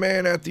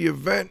cameraman at the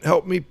event,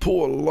 helped me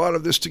pull a lot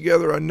of this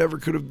together. I never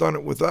could have done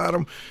it without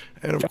him.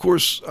 And, of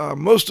course,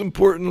 most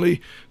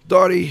importantly,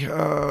 Dottie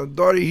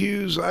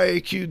Hughes,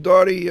 IAQ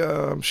Dottie,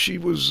 she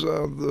was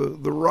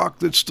the rock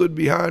that stood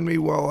behind me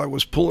while I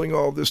was pulling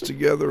all this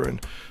together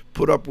and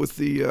put up with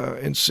the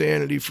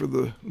insanity for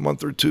the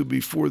month or two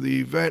before the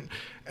event.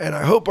 And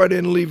I hope I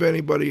didn't leave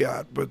anybody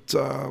out. But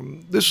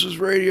this is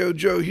Radio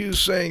Joe Hughes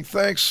saying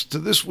thanks to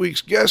this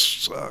week's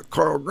guests,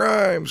 Carl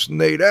Grimes,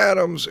 Nate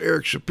Adams,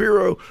 Eric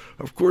Shapiro,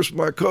 of course,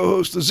 my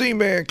co-host, the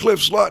Z-Man, Cliff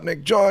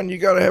Zlotnick. John, you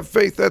got to have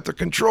faith at the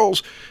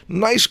controls.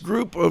 Nice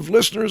group of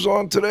listeners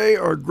on today,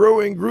 our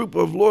growing group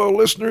of loyal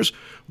listeners.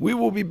 We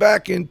will be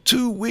back in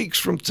 2 weeks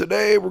from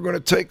today. We're going to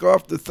take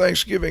off the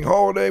Thanksgiving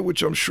holiday,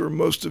 which I'm sure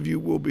most of you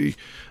will be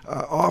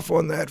off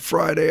on that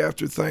Friday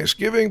after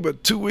Thanksgiving.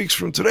 But 2 weeks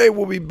from today,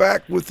 we'll be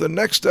back with the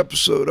next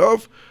episode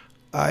of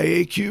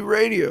IAQ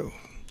Radio.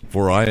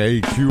 For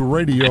IAQ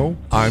Radio,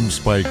 I'm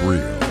Spike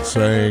Reel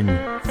saying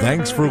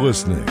thanks for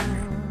listening.